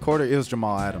 33rd best quarter. It was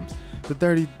Jamal Adams, the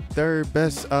 33rd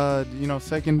best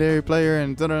secondary player.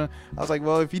 And I was like,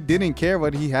 well, if he didn't care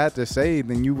what he had to say,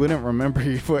 then you wouldn't remember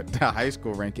what the high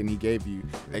school ranking he gave you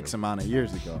X amount of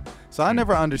years ago. So I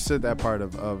never understood that part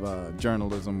of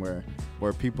journalism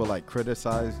where people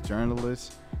criticize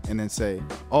journalists and then say,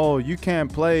 oh, you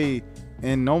can't play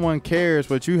and no one cares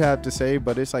what you have to say,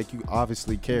 but it's like you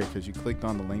obviously care because you clicked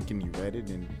on the link and you read it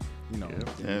and you know.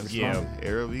 Yeah.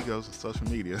 Era of egos with social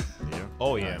media. Yeah.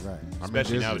 Oh yeah. Right.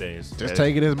 Especially nowadays. Just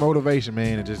take it as motivation,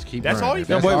 man, and just keep. That's running. all you.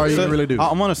 That's all you can really do.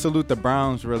 I want to salute the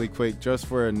Browns really quick just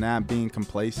for not being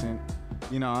complacent.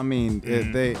 You know, I mean,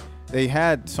 they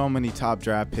had so many top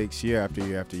draft picks year after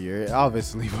year after year. It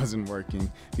obviously wasn't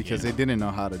working because they didn't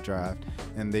know how to draft,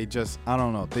 and they just, I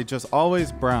don't know, they just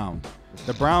always browned.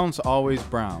 The Browns always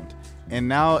browned, and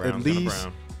now Browns at least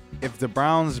if the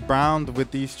Browns browned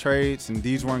with these trades and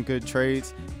these weren't good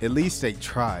trades, at least they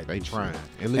tried. They trying.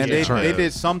 At And least they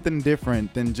did something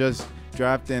different than just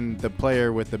drafting the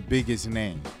player with the biggest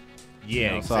name. Yeah, You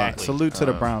know, exactly. So salute to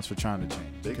the Browns for trying to change.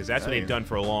 Because that's what they've done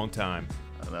for a long time.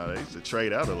 No, they used to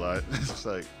trade out a lot. It's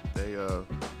like they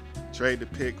trade the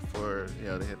pick for, they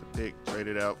had the pick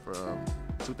traded out for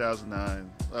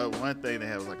 2009. One thing they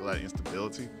had was like a lot of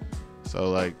instability. So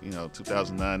like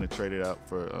 2009 they traded out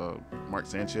for Mark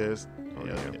Sanchez.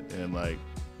 And like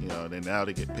then now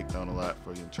they get picked on a lot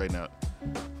for trading out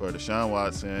for Deshaun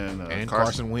Watson and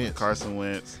Carson Wentz.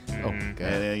 Mm-hmm. Oh, God.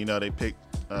 And then they picked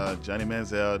Johnny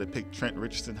Manziel. They picked Trent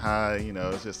Richardson high.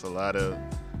 It's just a lot of.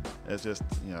 It's just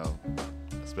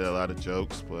it's been a lot of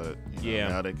jokes, but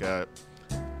now they got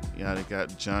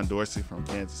John Dorsey from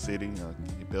Kansas City.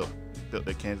 He built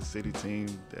the Kansas City team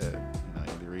that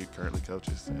Andy Reid currently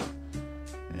coaches,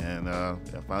 and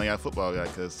finally got a football guy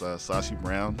because Sashi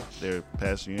Brown, their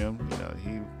past GM,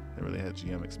 he never really had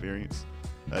GM experience.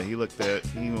 He looked at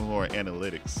even more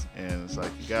analytics, and it's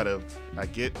like I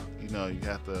get you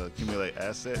have to accumulate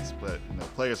assets, but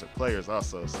players are players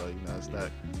also, so it's not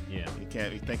you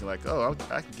can't be thinking like, oh,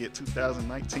 I can get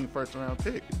 2019 first round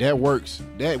pick. That works.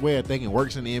 That way of thinking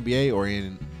works in the NBA or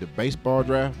in the baseball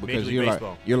draft because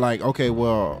you're like, okay,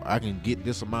 well, I can get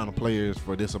this amount of players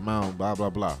for this amount, blah blah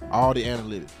blah, all the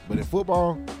analytics. But in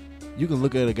football, you can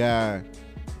look at a guy.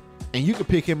 And you could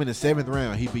pick him in the 7th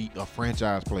round. He'd be a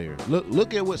franchise player.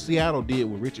 Look at what Seattle did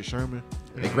with Richard Sherman.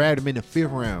 They grabbed him in the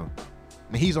 5th round.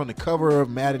 And he's on the cover of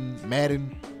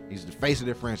Madden. He's the face of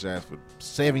their franchise for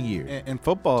 7 years. In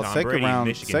football, Tom second Brady, round,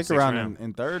 Michigan,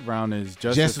 and third round is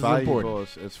just as valuable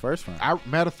as first round.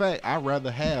 Matter of fact, I'd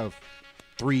rather have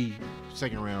 3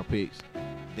 second-round picks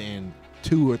than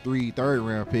 2 or 3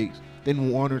 third-round picks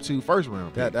than 1 or 2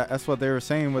 first-round picks. That's what they were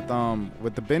saying with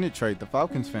the Bennett trade. The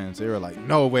Falcons fans, they were like,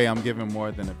 no way I'm giving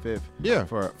more than a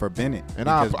 5th for Bennett. And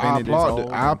I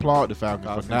applaud the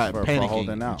Falcons for not panicking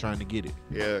and trying to get it.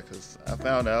 Yeah, because I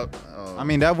found out. I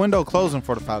mean, that window closing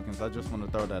for the Falcons. I just want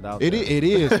to throw that out there. It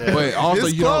is, but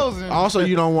also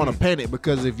you don't want to panic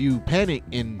because if you panic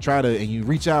and you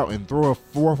reach out and throw a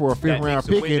 4 for a 5th round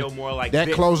pick in,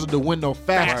 that closes the window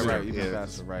faster.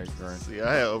 Faster, right. See,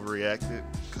 I had overreacted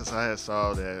because I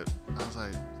saw that. I was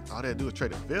like, all they had to do was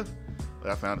trade a 5th. But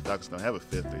I found the Falcons don't have a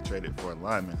 5th. They traded for a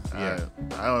lineman. Yeah.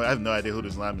 I have no idea who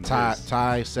this lineman is.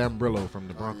 Ty Sambrillo from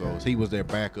the Broncos. He was their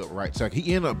backup right tackle.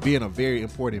 He ended up being a very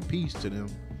important piece to them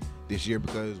this year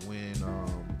because when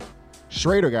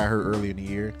Schrader got hurt early in the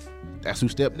year, that's who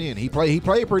stepped in. He played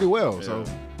pretty well. Yeah. So,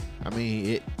 I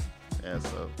mean, Yeah,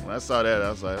 so when I saw that, I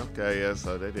was like, okay,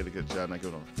 so they did a good job not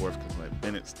giving him a 4th because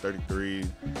Bennett's 33.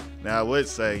 Now, I would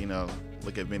say,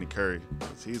 look at Vinny Curry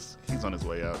because he's on his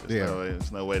way out.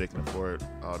 There's no way they can afford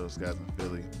all those guys in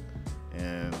Philly,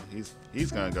 and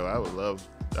he's gonna go. I would love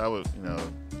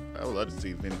to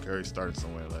see Vinny Curry start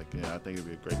somewhere. I think it'd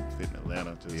be a great fit in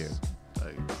Atlanta.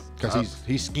 Because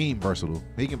he's scheme versatile.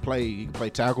 He can play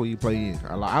tackle. He can play in.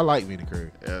 I like Vinny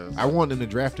Curry. Yeah, I wanted them to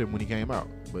draft him when he came out,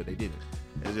 but they didn't.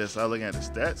 It's just I was looking at the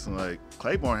stats and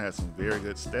Claiborne has some very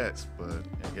good stats, but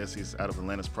I guess he's out of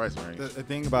Atlanta's price range. The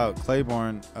thing about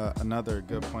Claiborne, another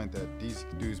good point that these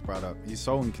dudes brought up, he's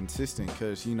so inconsistent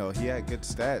because he had good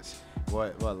stats.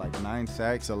 What 9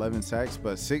 sacks, 11 sacks,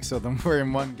 but 6 of them were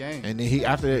in one game. And then he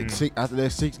after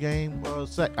that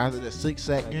 6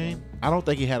 sack game, I don't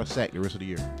think he had a sack the rest of the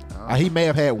year. He may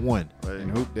have had 1.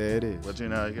 And hoop, there it is. But you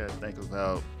got to think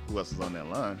about who else is on that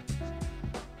line.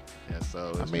 Yeah,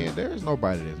 so there's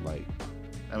nobody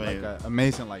that's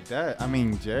amazing like that. I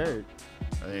mean, Jared.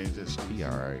 He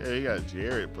all right. Yeah, you got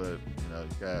Jared, but you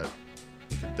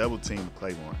can double team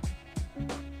Claiborne.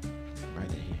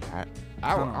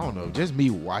 I don't know. Just me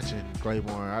watching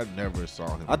Claiborne, I never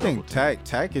saw him. I think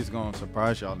Tack is going to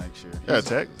surprise y'all next year. Yeah,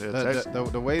 Tack.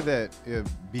 The way that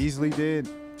Beasley did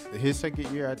his second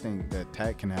year, I think that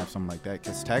Tack can have something like that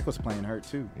because Tack was playing hurt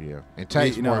too. Yeah, and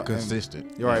Tack's more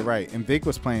consistent. You're right. And Vic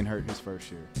was playing hurt his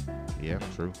first year. Yeah,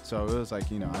 true. So it was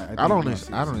like I don't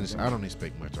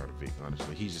expect much out of Vic.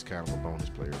 Honestly, he's just kind of a bonus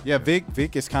player. Yeah,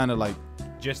 Vic is kind of like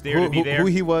just there to be there. Who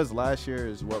he was last year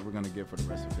is what we're gonna get for the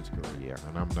rest of his career. Yeah,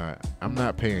 and I'm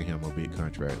not paying him a big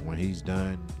contract. When he's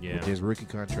done with his rookie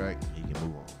contract, he can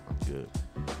move on. I'm good.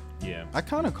 Yeah. I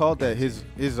kind of called that his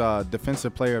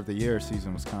defensive player of the year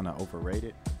season was kind of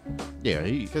overrated. Yeah,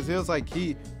 because it was like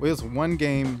it was one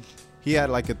game. He had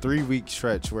like a 3-week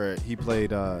stretch where he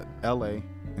played L.A.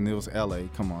 and it was L.A.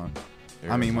 Come on,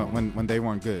 Arizona. I mean when they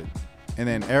weren't good. And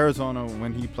then Arizona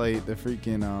when he played the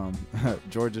freaking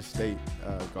Georgia State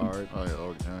guard.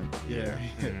 Yeah.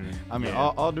 I mean,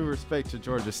 all due respect to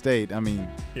Georgia State. I mean,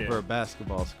 we're a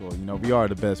basketball school. You know, we are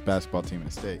the best basketball team in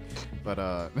the state.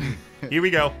 But here we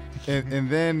go. And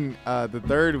then the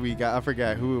third week, I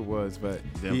forgot who it was, but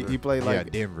he played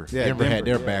like Denver. Yeah, Denver had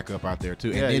their backup out there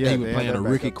too, and then he was playing a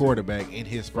rookie quarterback in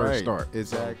his first start.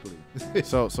 Exactly.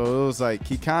 so it was like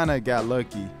he kind of got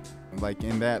lucky. Like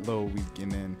in that little week, and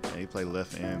then he played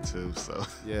left end too. So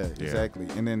yeah, exactly.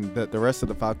 And then the rest of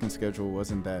the Falcons schedule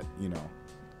wasn't that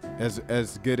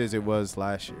as good as it was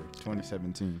last year,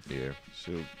 2017. Yeah,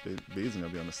 shoot, B's gonna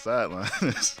be on the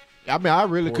sidelines. I mean, I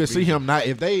really could see him not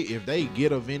if they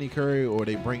get a Vinny Curry or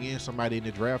they bring in somebody in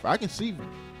the draft. I can see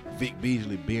Vic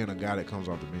Beasley being a guy that comes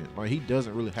off the bench. Like he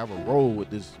doesn't really have a role with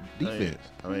this defense.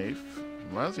 I mean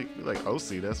reminds me like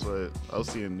OC. That's what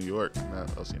OC in New York,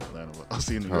 not OC in Atlanta, but OC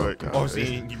in New York. OC,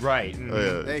 right?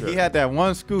 Yeah. He had that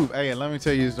one scoop. Hey, let me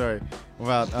tell you a story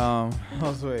about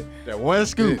that one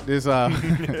scoop. This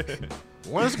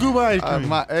one scoop ice cream.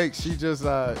 My ex, she just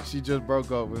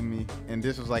broke up with me, and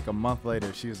this was like a month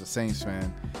later. She was a Saints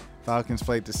fan. Falcons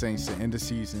played the Saints to end the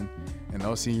season, and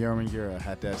OC Yerman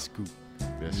had that scoop.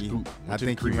 I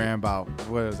think he ran about,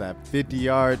 what was that,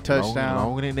 50-yard touchdown?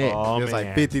 Longer than that. It was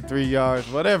like 53 yards,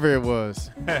 whatever it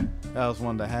was. That was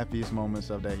one of the happiest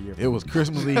moments of that year. It was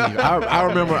Christmas Eve. I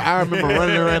remember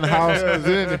running around the house.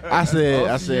 I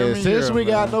said, since we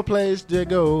got no place to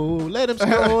go, let him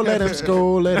score, let him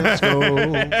score, let him score.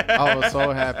 I was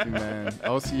so happy, man.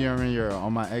 OC Yerman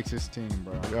on my ex's team,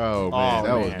 bro. Oh,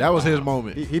 man. That was his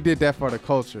moment. He did that for the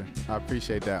culture. I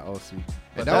appreciate that, OC.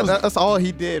 But that's all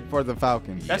he did for the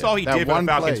Falcons. That's all he did for the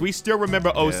Falcons. We still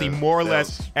remember OC more or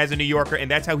less as a New Yorker,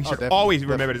 and that's how he should always be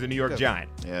remembered as a New York Giant.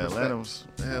 Yeah, Atlanta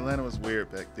was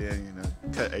weird back then.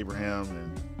 Cut Abraham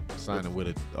and signed him with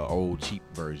an old cheap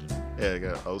version. Yeah,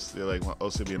 got OC. Like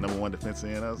OC be a #1 defensive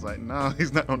end. I was like, no,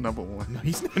 he's not on #1. No,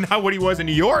 he's not what he was in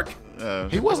New York.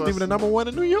 He wasn't even the #1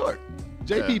 in New York.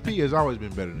 JPP has always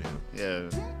been better than him. Yeah.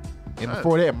 And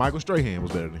before that, Michael Strahan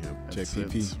was better than him.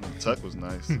 JPP. Tuck was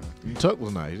nice. Tuck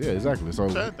was nice. Yeah, exactly. So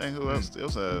I'm trying to think who else. It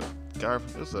was a guy.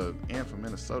 It was an end from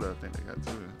Minnesota. I think they got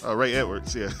too. Oh, Ray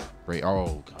Edwards. Yeah. Ray.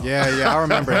 Oh. God. Yeah. I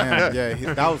remember him.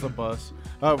 Yeah, that was a bust.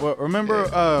 Well,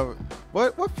 remember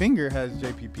what finger has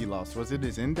JPP lost? Was it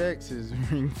his index, his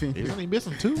ring finger? Isn't he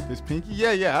missing 2? His pinky.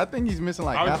 Yeah. I think he's missing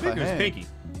like half a hand. His pinky.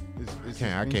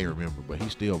 I can't remember, but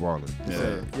he's still balling.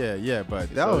 Yeah,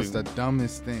 but that was the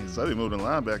dumbest thing. So he moved to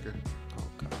linebacker. Oh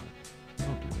God,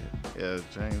 don't do that. Yeah,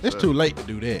 James. It's too late to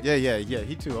do that. Yeah.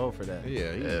 He too old for that.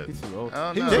 Yeah. He's too old.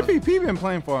 I don't know. JPP been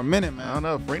playing for a minute, man. I don't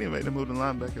know. Freeney made the move to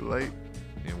linebacker late.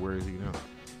 And where is he now?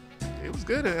 He was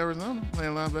good at Arizona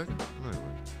playing linebacker.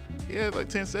 He had like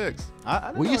 10 sacks.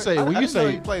 When you say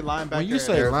he played linebacker, when you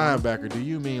say linebacker, do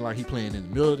you mean like he playing in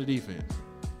the middle of the defense?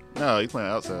 No, he playing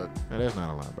outside. No, that's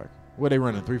not a linebacker. What they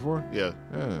running 3-4? Yeah.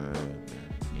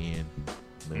 And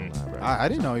middle linebacker. I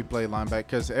didn't know he played linebacker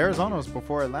because Arizona was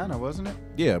before Atlanta, wasn't it?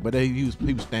 Yeah, but he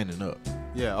was standing up.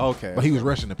 Yeah. Okay. But he was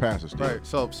rushing the passer still. Right.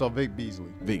 So Vic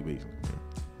Beasley. Vic Beasley.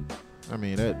 Yeah. I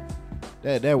mean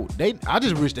I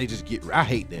just wish they just get. I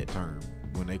hate that term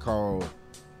when they call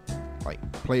like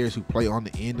players who play on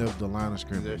the end of the line of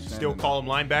scrimmage. Still call them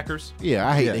linebackers? Yeah,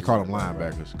 I hate they call them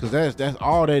linebackers because that's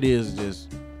all that is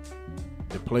just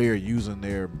the player using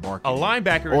their marking. A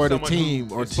linebacker or is the team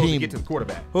who or is supposed team to get to the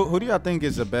quarterback. Who do y'all think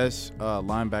is the best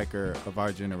linebacker of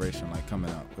our generation, like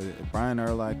coming up? Brian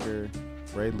Urlacher,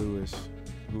 Ray Lewis,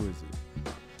 who is it?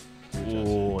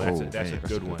 Oh, that's a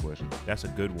good one. Question. That's a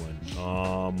good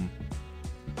one.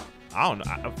 I don't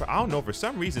know. I don't know. For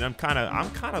some reason, I'm kind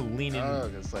of leaning.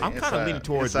 I'm kind of leaning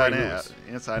towards Ray Lewis.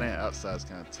 Inside and outside is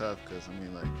kind of tough because I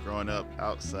mean, like growing up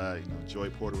outside,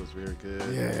 Joey Porter was very good.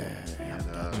 Yeah.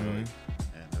 And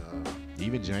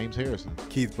even James Harrison,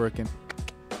 Keith Brookin.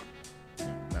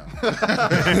 No.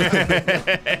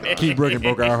 Keith Brookin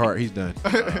broke our heart. He's done.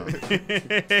 I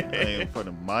mean, for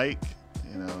the mic,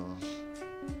 I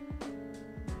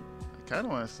kind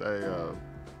of want to say.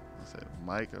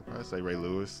 Mike, I'd probably say Ray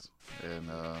Lewis.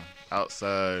 And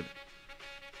outside,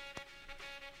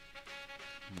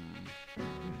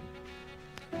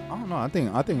 I don't know. I think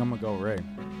I'm gonna go Ray.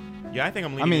 Yeah, I think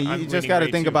I'm leaning. I mean, you just got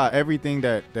to think about everything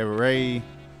that Ray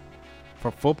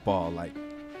for football. Like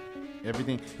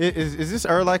everything. Is this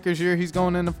Urlacher's year? He's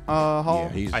going in the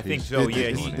Hall? Yeah, I think so. Yeah,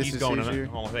 he's going in the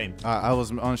Hall of Fame. I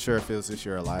was unsure if it was this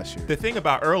year or last year. The thing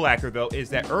about Urlacher, though, is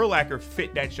that Urlacher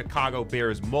fit that Chicago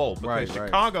Bears mold because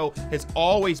Chicago has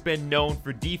always been known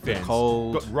for defense.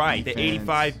 Cold, right? defense. The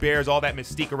 '85 Bears, all that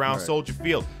mystique around Soldier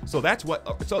Field. So that's what.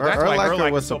 So that's Urlacher why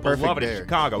Urlacher was was so the perfect beloved bear. in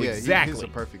Chicago. Yeah, exactly. He's a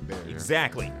perfect bear.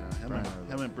 Exactly. Yeah,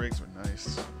 him and Briggs were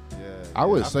nice. Yeah. I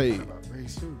would say,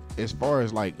 as far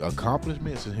as like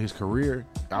accomplishments in his career,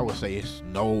 I would say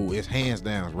it's hands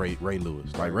down Ray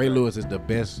Lewis. Like Ray Lewis is the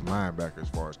best linebacker as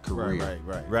far as career.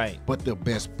 Right. But the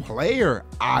best player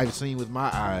I've seen with my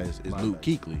eyes is Luke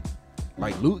Kuechly.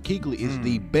 Like Luke Kuechly is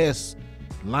the best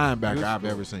linebacker I've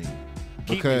ever seen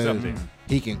because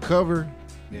he can cover.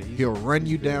 Yeah, he'll run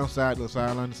you down sideline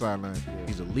to sideline. Yeah.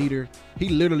 He's a leader. He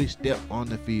literally stepped on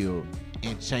the field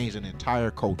and changed an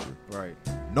entire culture. Right.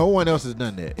 No one else has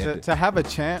done that. To have a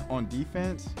chant on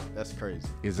defense, that's crazy.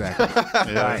 Exactly.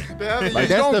 Right. You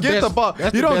don't get the ball.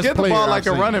 You don't get the ball like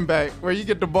a running back where you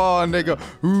get the ball and they go,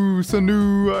 ooh,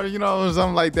 Sanu, or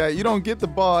something like that. You don't get the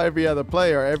ball every other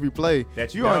play or every play.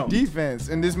 You're on defense,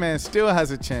 and this man still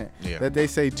has a chant that they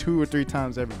say 2 or 3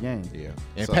 times every game. Yeah.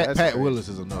 And so Pat Willis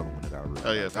is another one that I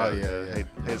really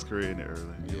His career in the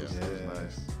early. It was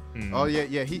nice. Mm-hmm. Oh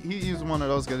yeah. He was one of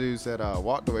those dudes that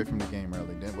walked away from the game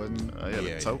early, wasn't he? He had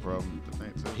a toe problem.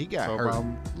 He got hurt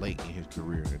late in his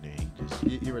career, and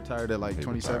then he retired at like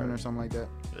 27 or something like that.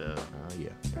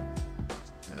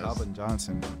 Calvin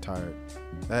Johnson retired.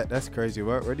 That's crazy.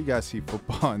 Where do you guys see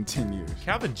football in 10 years?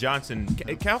 Calvin Johnson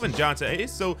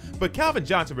is so, but Calvin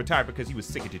Johnson retired because he was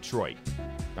sick of Detroit.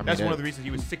 That's one of the reasons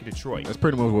he was sick of Detroit. That's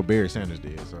pretty much what Barry Sanders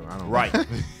did. So I don't. Right.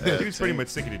 He was pretty much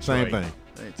sick of Detroit. Same thing.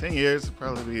 10 years would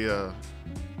probably be. I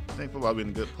think football will be in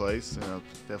a good place.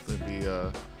 Definitely be.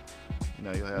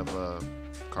 You'll have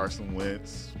Carson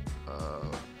Wentz.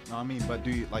 No, I mean, but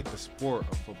do you like the sport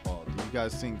of football? Do you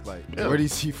guys think where do you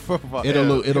see football? It'll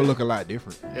look a lot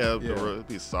different. It'll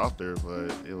be softer,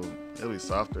 but it'll be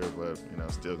softer, but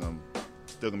still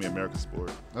gonna be American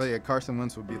sport. Oh yeah, Carson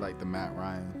Wentz would be like the Matt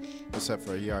Ryan, except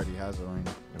for he already has a ring.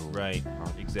 Right,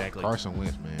 exactly. Carson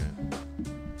Wentz, man.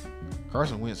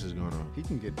 Carson Wentz is gonna. He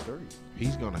can get 30.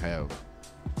 He's gonna have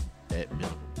at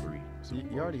minimum 3.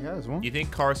 He already has one. You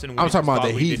think Carson Wentz? I'm talking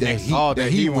about that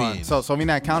he wins. So we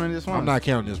not counting this one? I'm not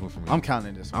counting this one for me. I'm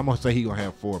counting this one. I'm gonna say he gonna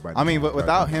have 4 by. I mean, but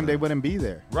without him, they wouldn't be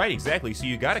there. Right, exactly. So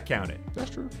you got to count it. That's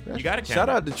true. You got to count it. Shout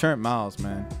out to Trent Miles,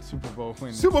 man. Super Bowl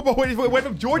winning. Super Bowl winning. Went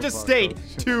from Georgia State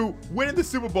to winning the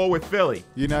Super Bowl with Philly.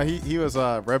 He was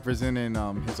representing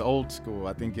his old school.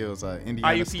 I think it was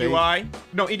Indiana State. IUPUI?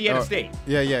 No, Indiana State.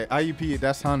 Yeah. IUP.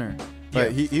 That's Hunter.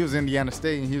 But he was Indiana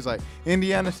State, and he was like,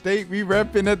 Indiana State, we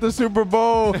repping at the Super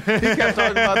Bowl. He kept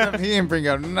talking about them. He didn't bring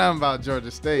up nothing about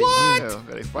Georgia State. What?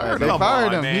 They fired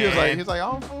him. Man. He was like, I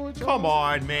don't fool with you. Come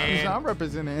on, man. I'm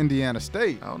representing Indiana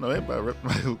State. I don't know anybody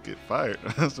who get fired.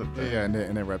 Yeah, and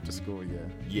they rep the school,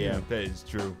 Yeah, that is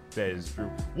true.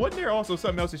 Wasn't there also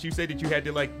something else that you said that you had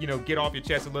to get off your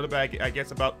chest a little bit, I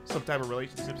guess, about some type of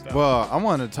relationship stuff? Well, I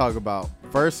wanted to talk about,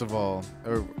 first of all,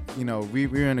 we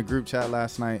were in a group chat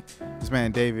last night. This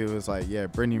man David was like, yeah,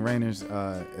 Brittany Rayner's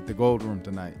at the Gold Room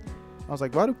tonight. I was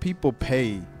like, why do people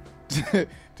pay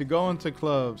to go into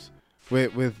clubs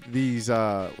with these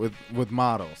with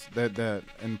models that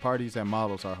and parties that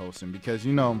models are hosting? Because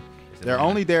they're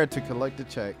only there to collect a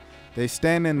check. They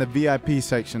stand in the VIP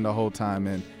section the whole time,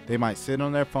 and they might sit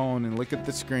on their phone and look at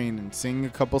the screen and sing a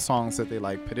couple songs that they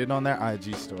like, put it on their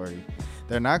IG story.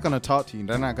 They're not going to talk to you.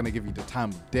 They're not going to give you the time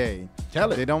of day. Tell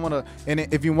it. They don't want to. And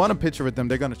if you want a picture with them,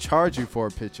 they're going to charge you for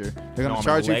a picture. They're going to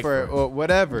charge you for or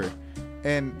whatever.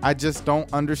 And I just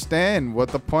don't understand what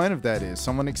the point of that is.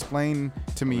 Someone explain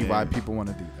to me why people want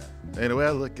to do that. And the way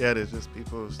I look at it is just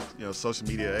people's, social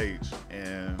media age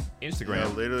and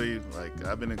Instagram. Literally,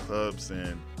 I've been in clubs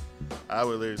and I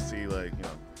would literally see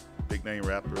big name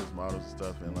rappers, models and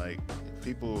stuff, and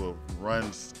people will run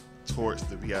towards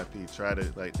the VIP, try to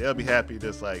they'll be happy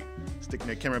just sticking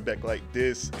their camera back like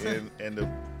this, and the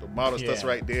model stuff's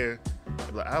right there.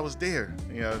 Like, I was there,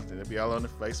 they'll be all on the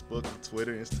Facebook,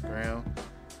 Twitter, Instagram.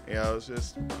 It's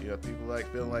just people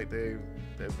feeling like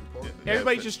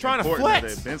everybody's just trying to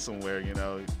flex. They've been somewhere, and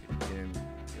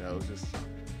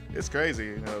it's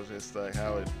crazy, just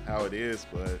how it is,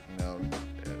 but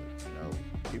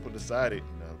people decided,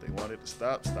 they wanted to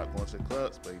stop going to the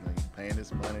clubs, but you're paying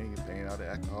this money, you're paying all the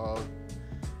alcohol,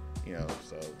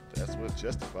 so that's what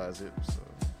justifies it. So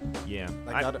yeah,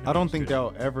 I don't think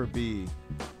there'll ever be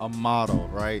a model,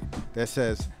 right, that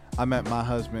says, I met my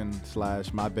husband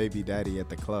 / my baby daddy at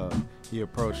the club. He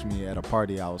approached me at a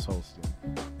party I was hosting.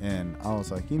 And I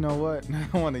was like, you know what?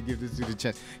 I want to give this dude a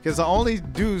chance. Because the only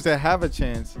dudes that have a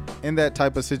chance in that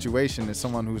type of situation is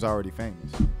someone who's already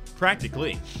famous.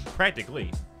 Practically.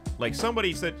 Like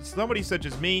somebody such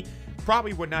as me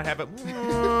probably would not have a.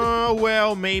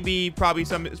 Well, maybe probably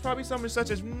someone such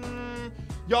as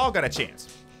y'all got a chance.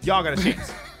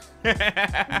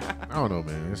 I don't know,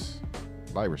 man. It's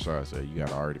like Rashad said, you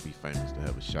gotta already be famous to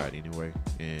have a shot anyway,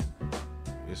 and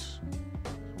it's.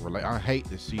 I hate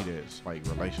to see that it's like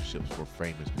relationships for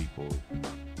famous people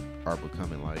are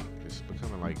becoming like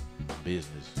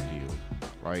business deals.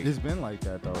 Like it's been like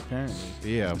that though, apparently.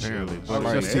 Yeah, apparently. I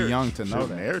was just too young to know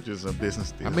that. Marriage is a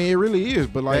business deal. I mean, it really is,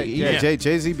 but like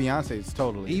Jay-Z, Beyonce, it's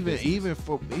totally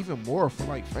even more for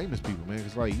like famous people, man.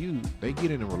 It's like they get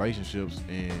into relationships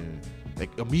and they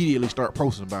immediately start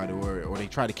posting about it, or they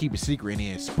try to keep it secret and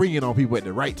then spring it on people at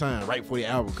the right time, right before the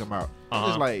album come out.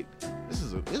 It's like this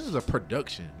is a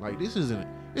production. Like this isn't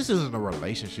a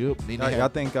relationship. I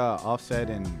think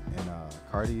Offset and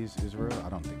Cardi is real. I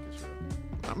don't think it's real.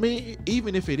 I mean,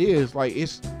 even if it is, like,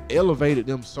 it's elevated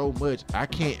them so much, I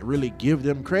can't really give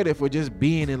them credit for just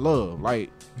being in love. Like,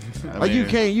 you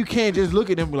can't just look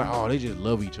at them and be like, oh, they just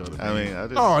love each other. Man.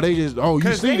 You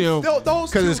see them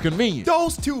because it's convenient.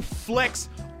 Those two flex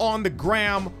on the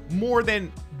gram more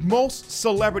than most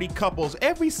celebrity couples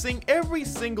every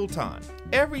single time.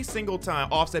 Every single time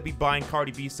Offset be buying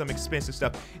Cardi B some expensive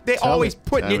stuff, they always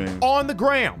putting it on the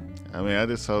gram. I mean, I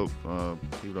just hope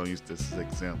people don't use this as an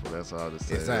example. That's all I just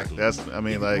say. Exactly.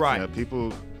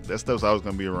 People, that stuff's always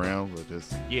gonna be around, but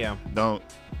just don't.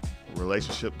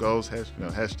 Relationship goals,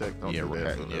 hashtag don't do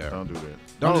that. Don't do that.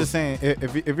 I'm just saying,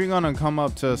 if you're gonna come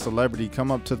up to a celebrity, come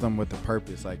up to them with a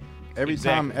purpose. Like every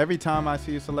time I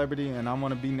see a celebrity and I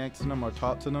want to be next to them or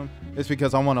talk to them, it's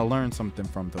because I want to learn something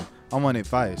from them. I want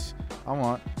advice.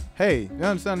 Hey, you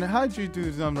understand? How'd you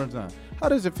do something? How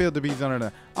does it feel to be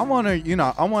something? I want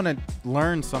to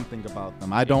learn something about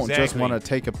them. I don't just want to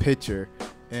take a picture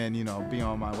and be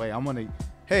on my way. I want to.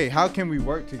 Hey, how can we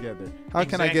work together? How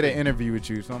can I get an interview with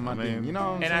you? So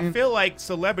I feel like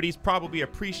celebrities probably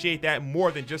appreciate that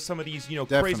more than just some of these,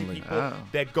 crazy people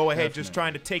that go ahead just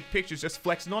trying to take pictures, just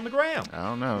flexing on the gram. I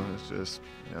don't know. It's just,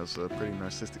 it's a pretty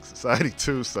narcissistic society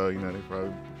too. So they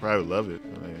probably love it.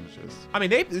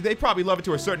 They probably love it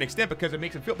to a certain extent because it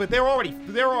makes them feel. But they're already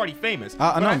famous.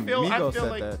 I feel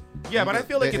like that. Yeah, but I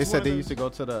feel like they said they used to go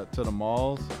to the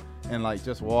malls and like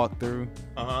just walk through,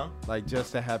 like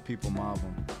just to have people mob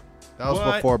them. That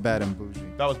was before Bad and Bougie.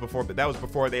 That was before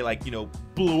they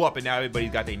blew up and now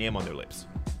everybody's got their name on their lips.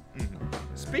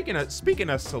 Mm-hmm. Speaking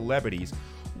of celebrities,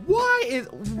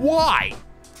 why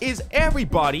is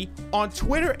everybody on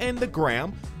Twitter and the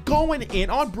gram going in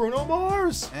on Bruno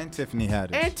Mars and Tiffany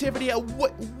Haddish? And Tiffany,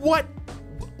 what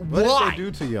why? Did they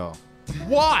do to y'all?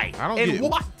 Why? I don't get it.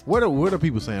 What are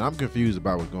people saying? I'm confused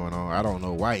about what's going on. I don't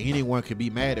know why anyone could be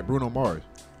mad at Bruno Mars.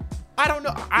 I don't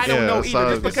know. I don't know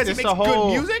either. Just because he makes good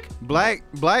music.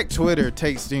 Black Twitter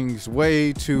takes things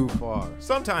way too far.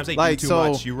 Sometimes they do too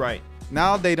much. You're right.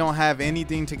 Now they don't have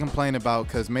anything to complain about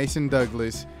because Mason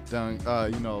Douglas done.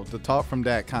 The talk from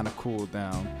that kind of cooled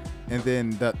down. And then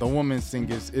the women's thing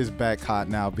is back hot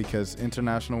now because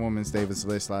International Women's Day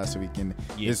was last week and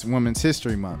it's Women's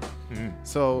History Month. Mm-hmm.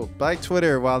 So Black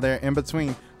Twitter, while they're in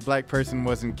between, a black person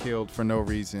wasn't killed for no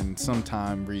reason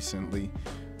sometime recently.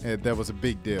 That was a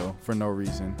big deal for no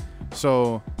reason.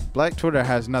 So Black Twitter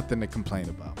has nothing to complain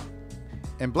about.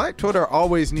 And Black Twitter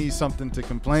always needs something to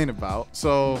complain about.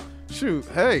 So shoot,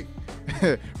 hey,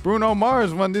 Bruno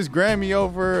Mars won this Grammy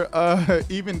over,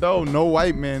 even though no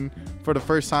white men for the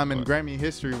first time in Grammy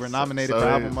history were nominated for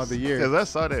Album of the Year. Because I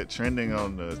saw that trending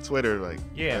on Twitter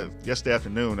yesterday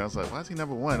afternoon. I was like, why is he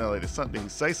number one? Did he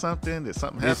say something? Did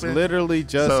something happen? It's literally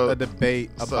just a debate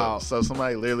about. So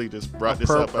somebody literally just brought this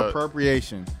up.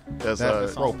 Appropriation.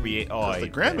 Appropriate.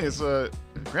 The Grammys.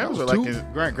 Grammys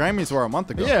were Grammys were a month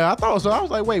ago. Yeah, I thought so. I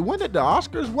was like, wait, when did the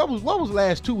Oscars? What was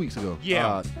last 2 weeks ago?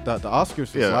 Yeah, the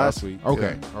Oscars was last week.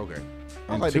 Okay.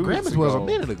 I was like, the Grammys was a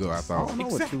minute ago, I thought.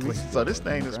 Exactly. So this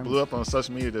thing just blew up on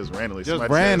social media just randomly.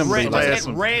 Randomly.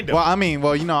 Random. Well,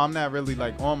 I'm not really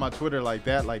on my Twitter like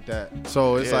that.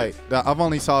 So it's I've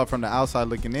only saw it from the outside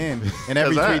looking in, and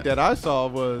every tweet that I saw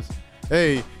was,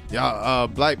 hey, y'all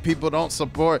black people don't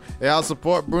support. Y'all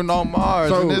support Bruno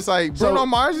Mars, and it's like Bruno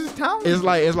Mars is talented.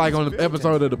 It's like on the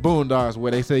episode of the Boondocks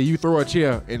where they say you throw a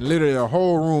chair and literally the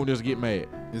whole room just get mad.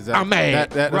 Exactly. I'm mad.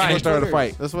 That's what started a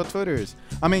fight. That's what Twitter is.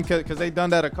 Because they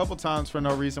done that a couple times for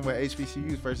no reason with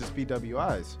HBCUs versus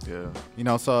PWIs.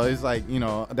 Yeah. So it's like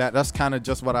that's kind of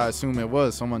just what I assume it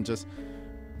was. Someone just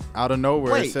out of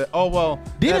nowhere Wait. said, "Oh well."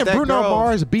 Didn't that Bruno girl-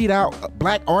 Mars beat out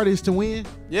black artists to win?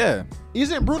 Yeah.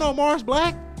 Isn't Bruno Mars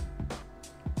black?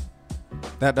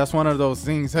 That's one of those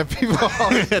things that people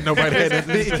Nobody had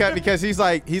that. because he's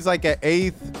like an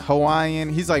eighth Hawaiian.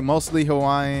 He's like mostly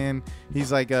Hawaiian.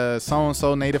 He's like a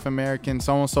so-and-so Native American,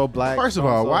 so-and-so black. First of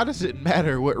all, so-and-so. why does it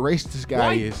matter what race this guy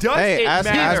Why is? does Hey, it ask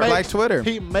matter? Black Twitter.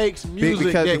 He makes music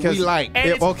because that we like. And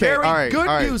it's very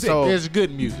good music. So It's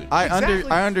good music. Exactly.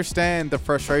 I understand the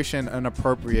frustration and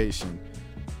appropriation.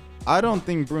 I don't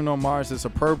think Bruno Mars is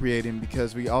appropriating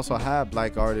because we also have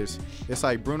black artists. It's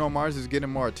like Bruno Mars is getting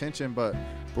more attention, but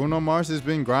Bruno Mars has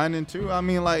been grinding too. I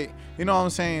mean, like, you know what I'm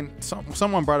saying?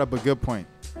 Someone brought up a good point.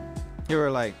 They were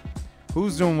like,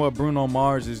 who's doing what Bruno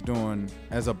Mars is doing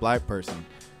as a black person?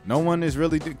 No one is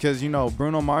really, because, you know,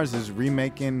 Bruno Mars is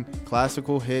remaking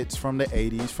classical hits from the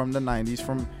 80s, from the 90s,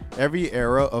 from every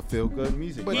era of feel-good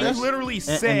music. He that's- literally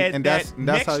said and that that's how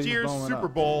next he's year's blowing Super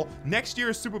up. Bowl,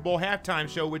 halftime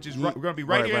show, which is going to be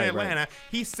right here in Right. Atlanta,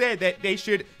 he said that they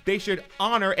should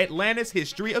honor Atlanta's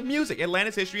history of music,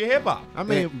 Atlanta's history of hip hop. I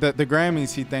mean, the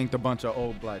Grammys, he thanked a bunch of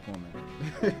old black women.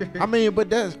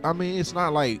 it's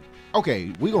not like,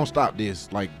 okay, we gonna stop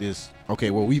this like this. Okay,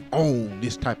 well, we own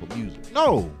this type of music.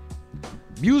 No,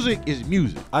 music is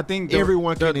music. I think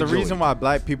Everyone can the enjoy reason it. why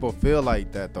black people feel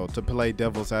like that, though, to play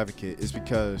devil's advocate, is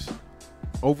because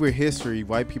over history,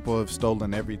 white people have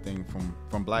stolen everything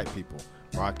from black people.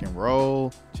 Rock and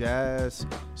roll, jazz.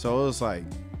 So it was like,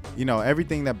 you know,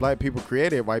 everything that black people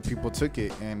created, white people took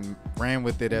it and ran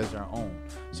with it as their own.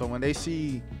 So when they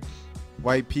see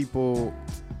white people,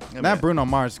 not Bruno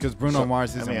Mars, because Bruno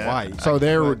Mars isn't white. So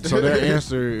their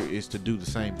answer is to do the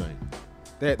same thing.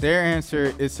 Their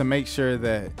answer is to make sure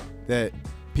that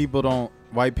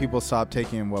white people stop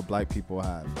taking what black people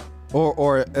have,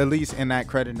 or at least not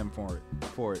crediting them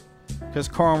for it. Because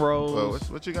cornrows, Well,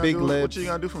 what you gonna big do? lips. What you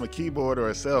gonna do from a keyboard or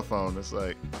a cell phone? It's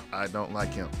like, I don't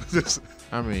like him.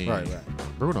 I mean, Right.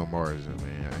 Bruno Mars,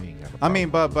 man, I ain't got. I mean,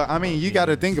 but you got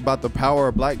to think about the power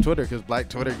of Black Twitter, because Black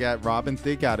Twitter got Robin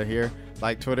Thicke out of here.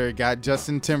 Black Twitter got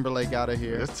Justin Timberlake out of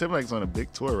here. This Timberlake's on a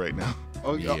big tour right now.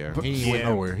 Oh Yeah, but- he ain't went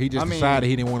nowhere. He just I mean- decided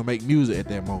he didn't want to make music at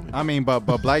that moment. I mean, but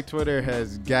Black Twitter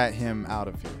has got him out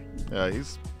of here. Yeah,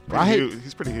 he's I hate- huge.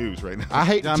 He's pretty huge right now. I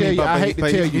hate to I tell mean, you, I but hate to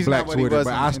tell you, he's Black not what he Twitter, was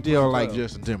but in- I in still like 2012.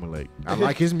 Justin Timberlake. I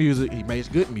like his music. He makes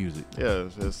good music. Yeah,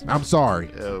 it's just I'm sorry.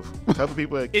 a couple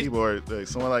people at keyboard, like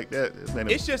someone like that.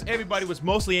 It's just everybody was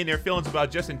mostly in their feelings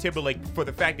about Justin Timberlake for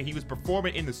the fact that he was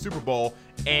performing in the Super Bowl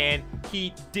and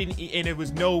he didn't, and it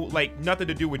was nothing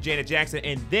to do with Janet Jackson.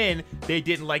 And then they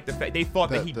didn't like the fact, they thought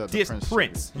that he The dissed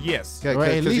Prince. Yes. Well,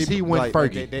 at least he went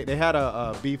Fergie. They had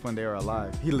a beef when they were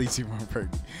alive. At least he went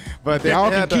Fergie. But Y'all they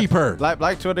can had keep her.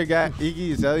 Black Twitter got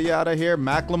Iggy Azalea out of here.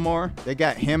 Macklemore, they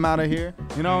got him out of here.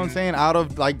 You know what I'm saying? Out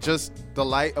of just the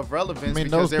light of relevance, I mean,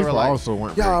 because those they were people like, also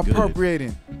weren't y'all very good.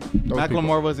 appropriating. Macklemore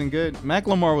people- wasn't good.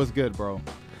 Macklemore was good, bro.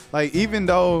 Like, even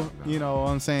though, you know what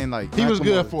I'm saying, like, He was Macklemore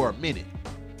good for a minute.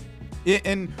 Yeah,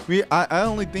 and I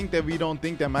only think that we don't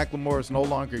think that Macklemore is no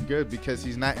longer good because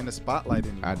he's not in the spotlight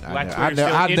anymore. Black I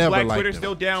Twitter never Black liked Twitter him,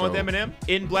 still down with so- Eminem.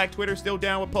 In Black Twitter still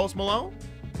down with Post Malone.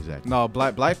 Exactly. No,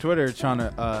 Black Twitter is trying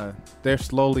to. They're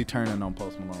slowly turning on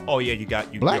Post Malone. Oh yeah, you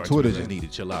got you. Black you are Twitter too, just right. need to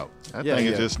chill out. I Yeah, think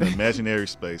yeah. it's just an imaginary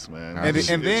space, man. And It's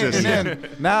then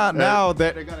now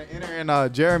that they're gonna enter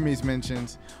in Jeremy's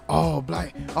mentions.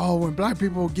 When black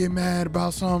people get mad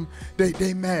about something,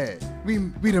 they mad. We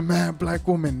the mad black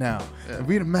woman now. Yeah.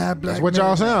 We the mad black. That's what man y'all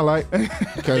now. sound like.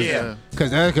 Cause, Yeah.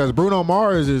 Cause Bruno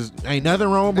Mars ain't nothing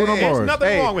wrong with Bruno There's Mars.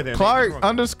 nothing wrong with him. Clark Ain't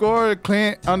nothing wrong.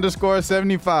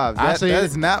 _Clint_75. I see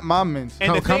That's it. not my mention.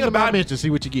 And the Come thing to my about it- mention, see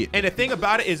what you get. And the thing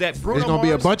about it is that Bruno There's gonna be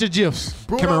a Mars- bunch of gifs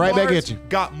Bruno coming right back Mars at you.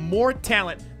 got more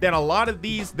talent than a lot of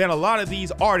these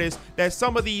artists, that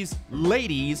some of these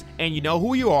ladies, and you know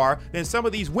who you are, than some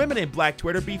of these women in Black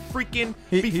Twitter be freaking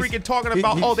talking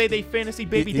about they fantasy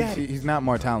baby daddy. He's not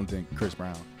more talented than Chris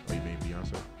Brown. Oh, you mean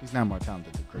Beyonce? He's not more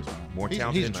talented than Chris Brown. More He's-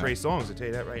 talented he's than Trey not. Songz, I'll tell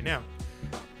you that right now.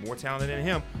 More talented than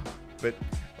him. But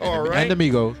all right. And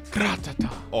Amigos.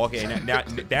 Okay, now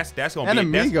that's gonna And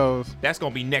be Amigos. That's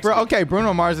gonna be next. Bro, week. okay,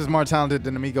 Bruno Mars is more talented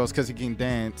than Amigos because he can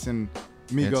dance, and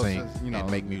Amigos and sing, is, you know, and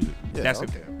make music. yeah, That's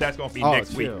okay. that's gonna be Oh,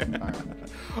 next week. chill. All right.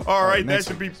 All right, that next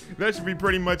should be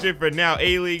pretty much it for now.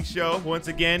 A-League show once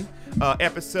again,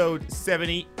 episode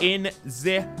 70 in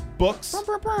the books.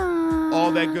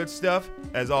 All that good stuff.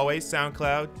 As always,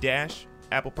 SoundCloud,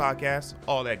 Apple Podcasts,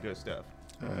 all that good stuff.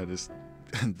 This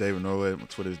David Norwood. My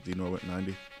Twitter is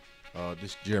DNorwood90.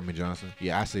 This is Jeremy Johnson.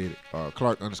 Yeah, I said it.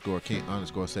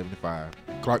 Clark_Kent_75.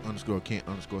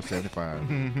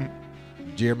 Clark_Kent_75.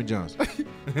 Jeremy Johnson.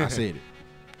 I said it.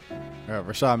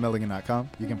 RashadMilligan.com.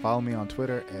 You can follow me on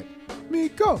Twitter at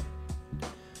Miko.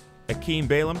 Akeem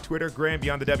Balaam, Twitter, Graham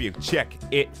Beyond the W. Check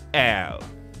it out.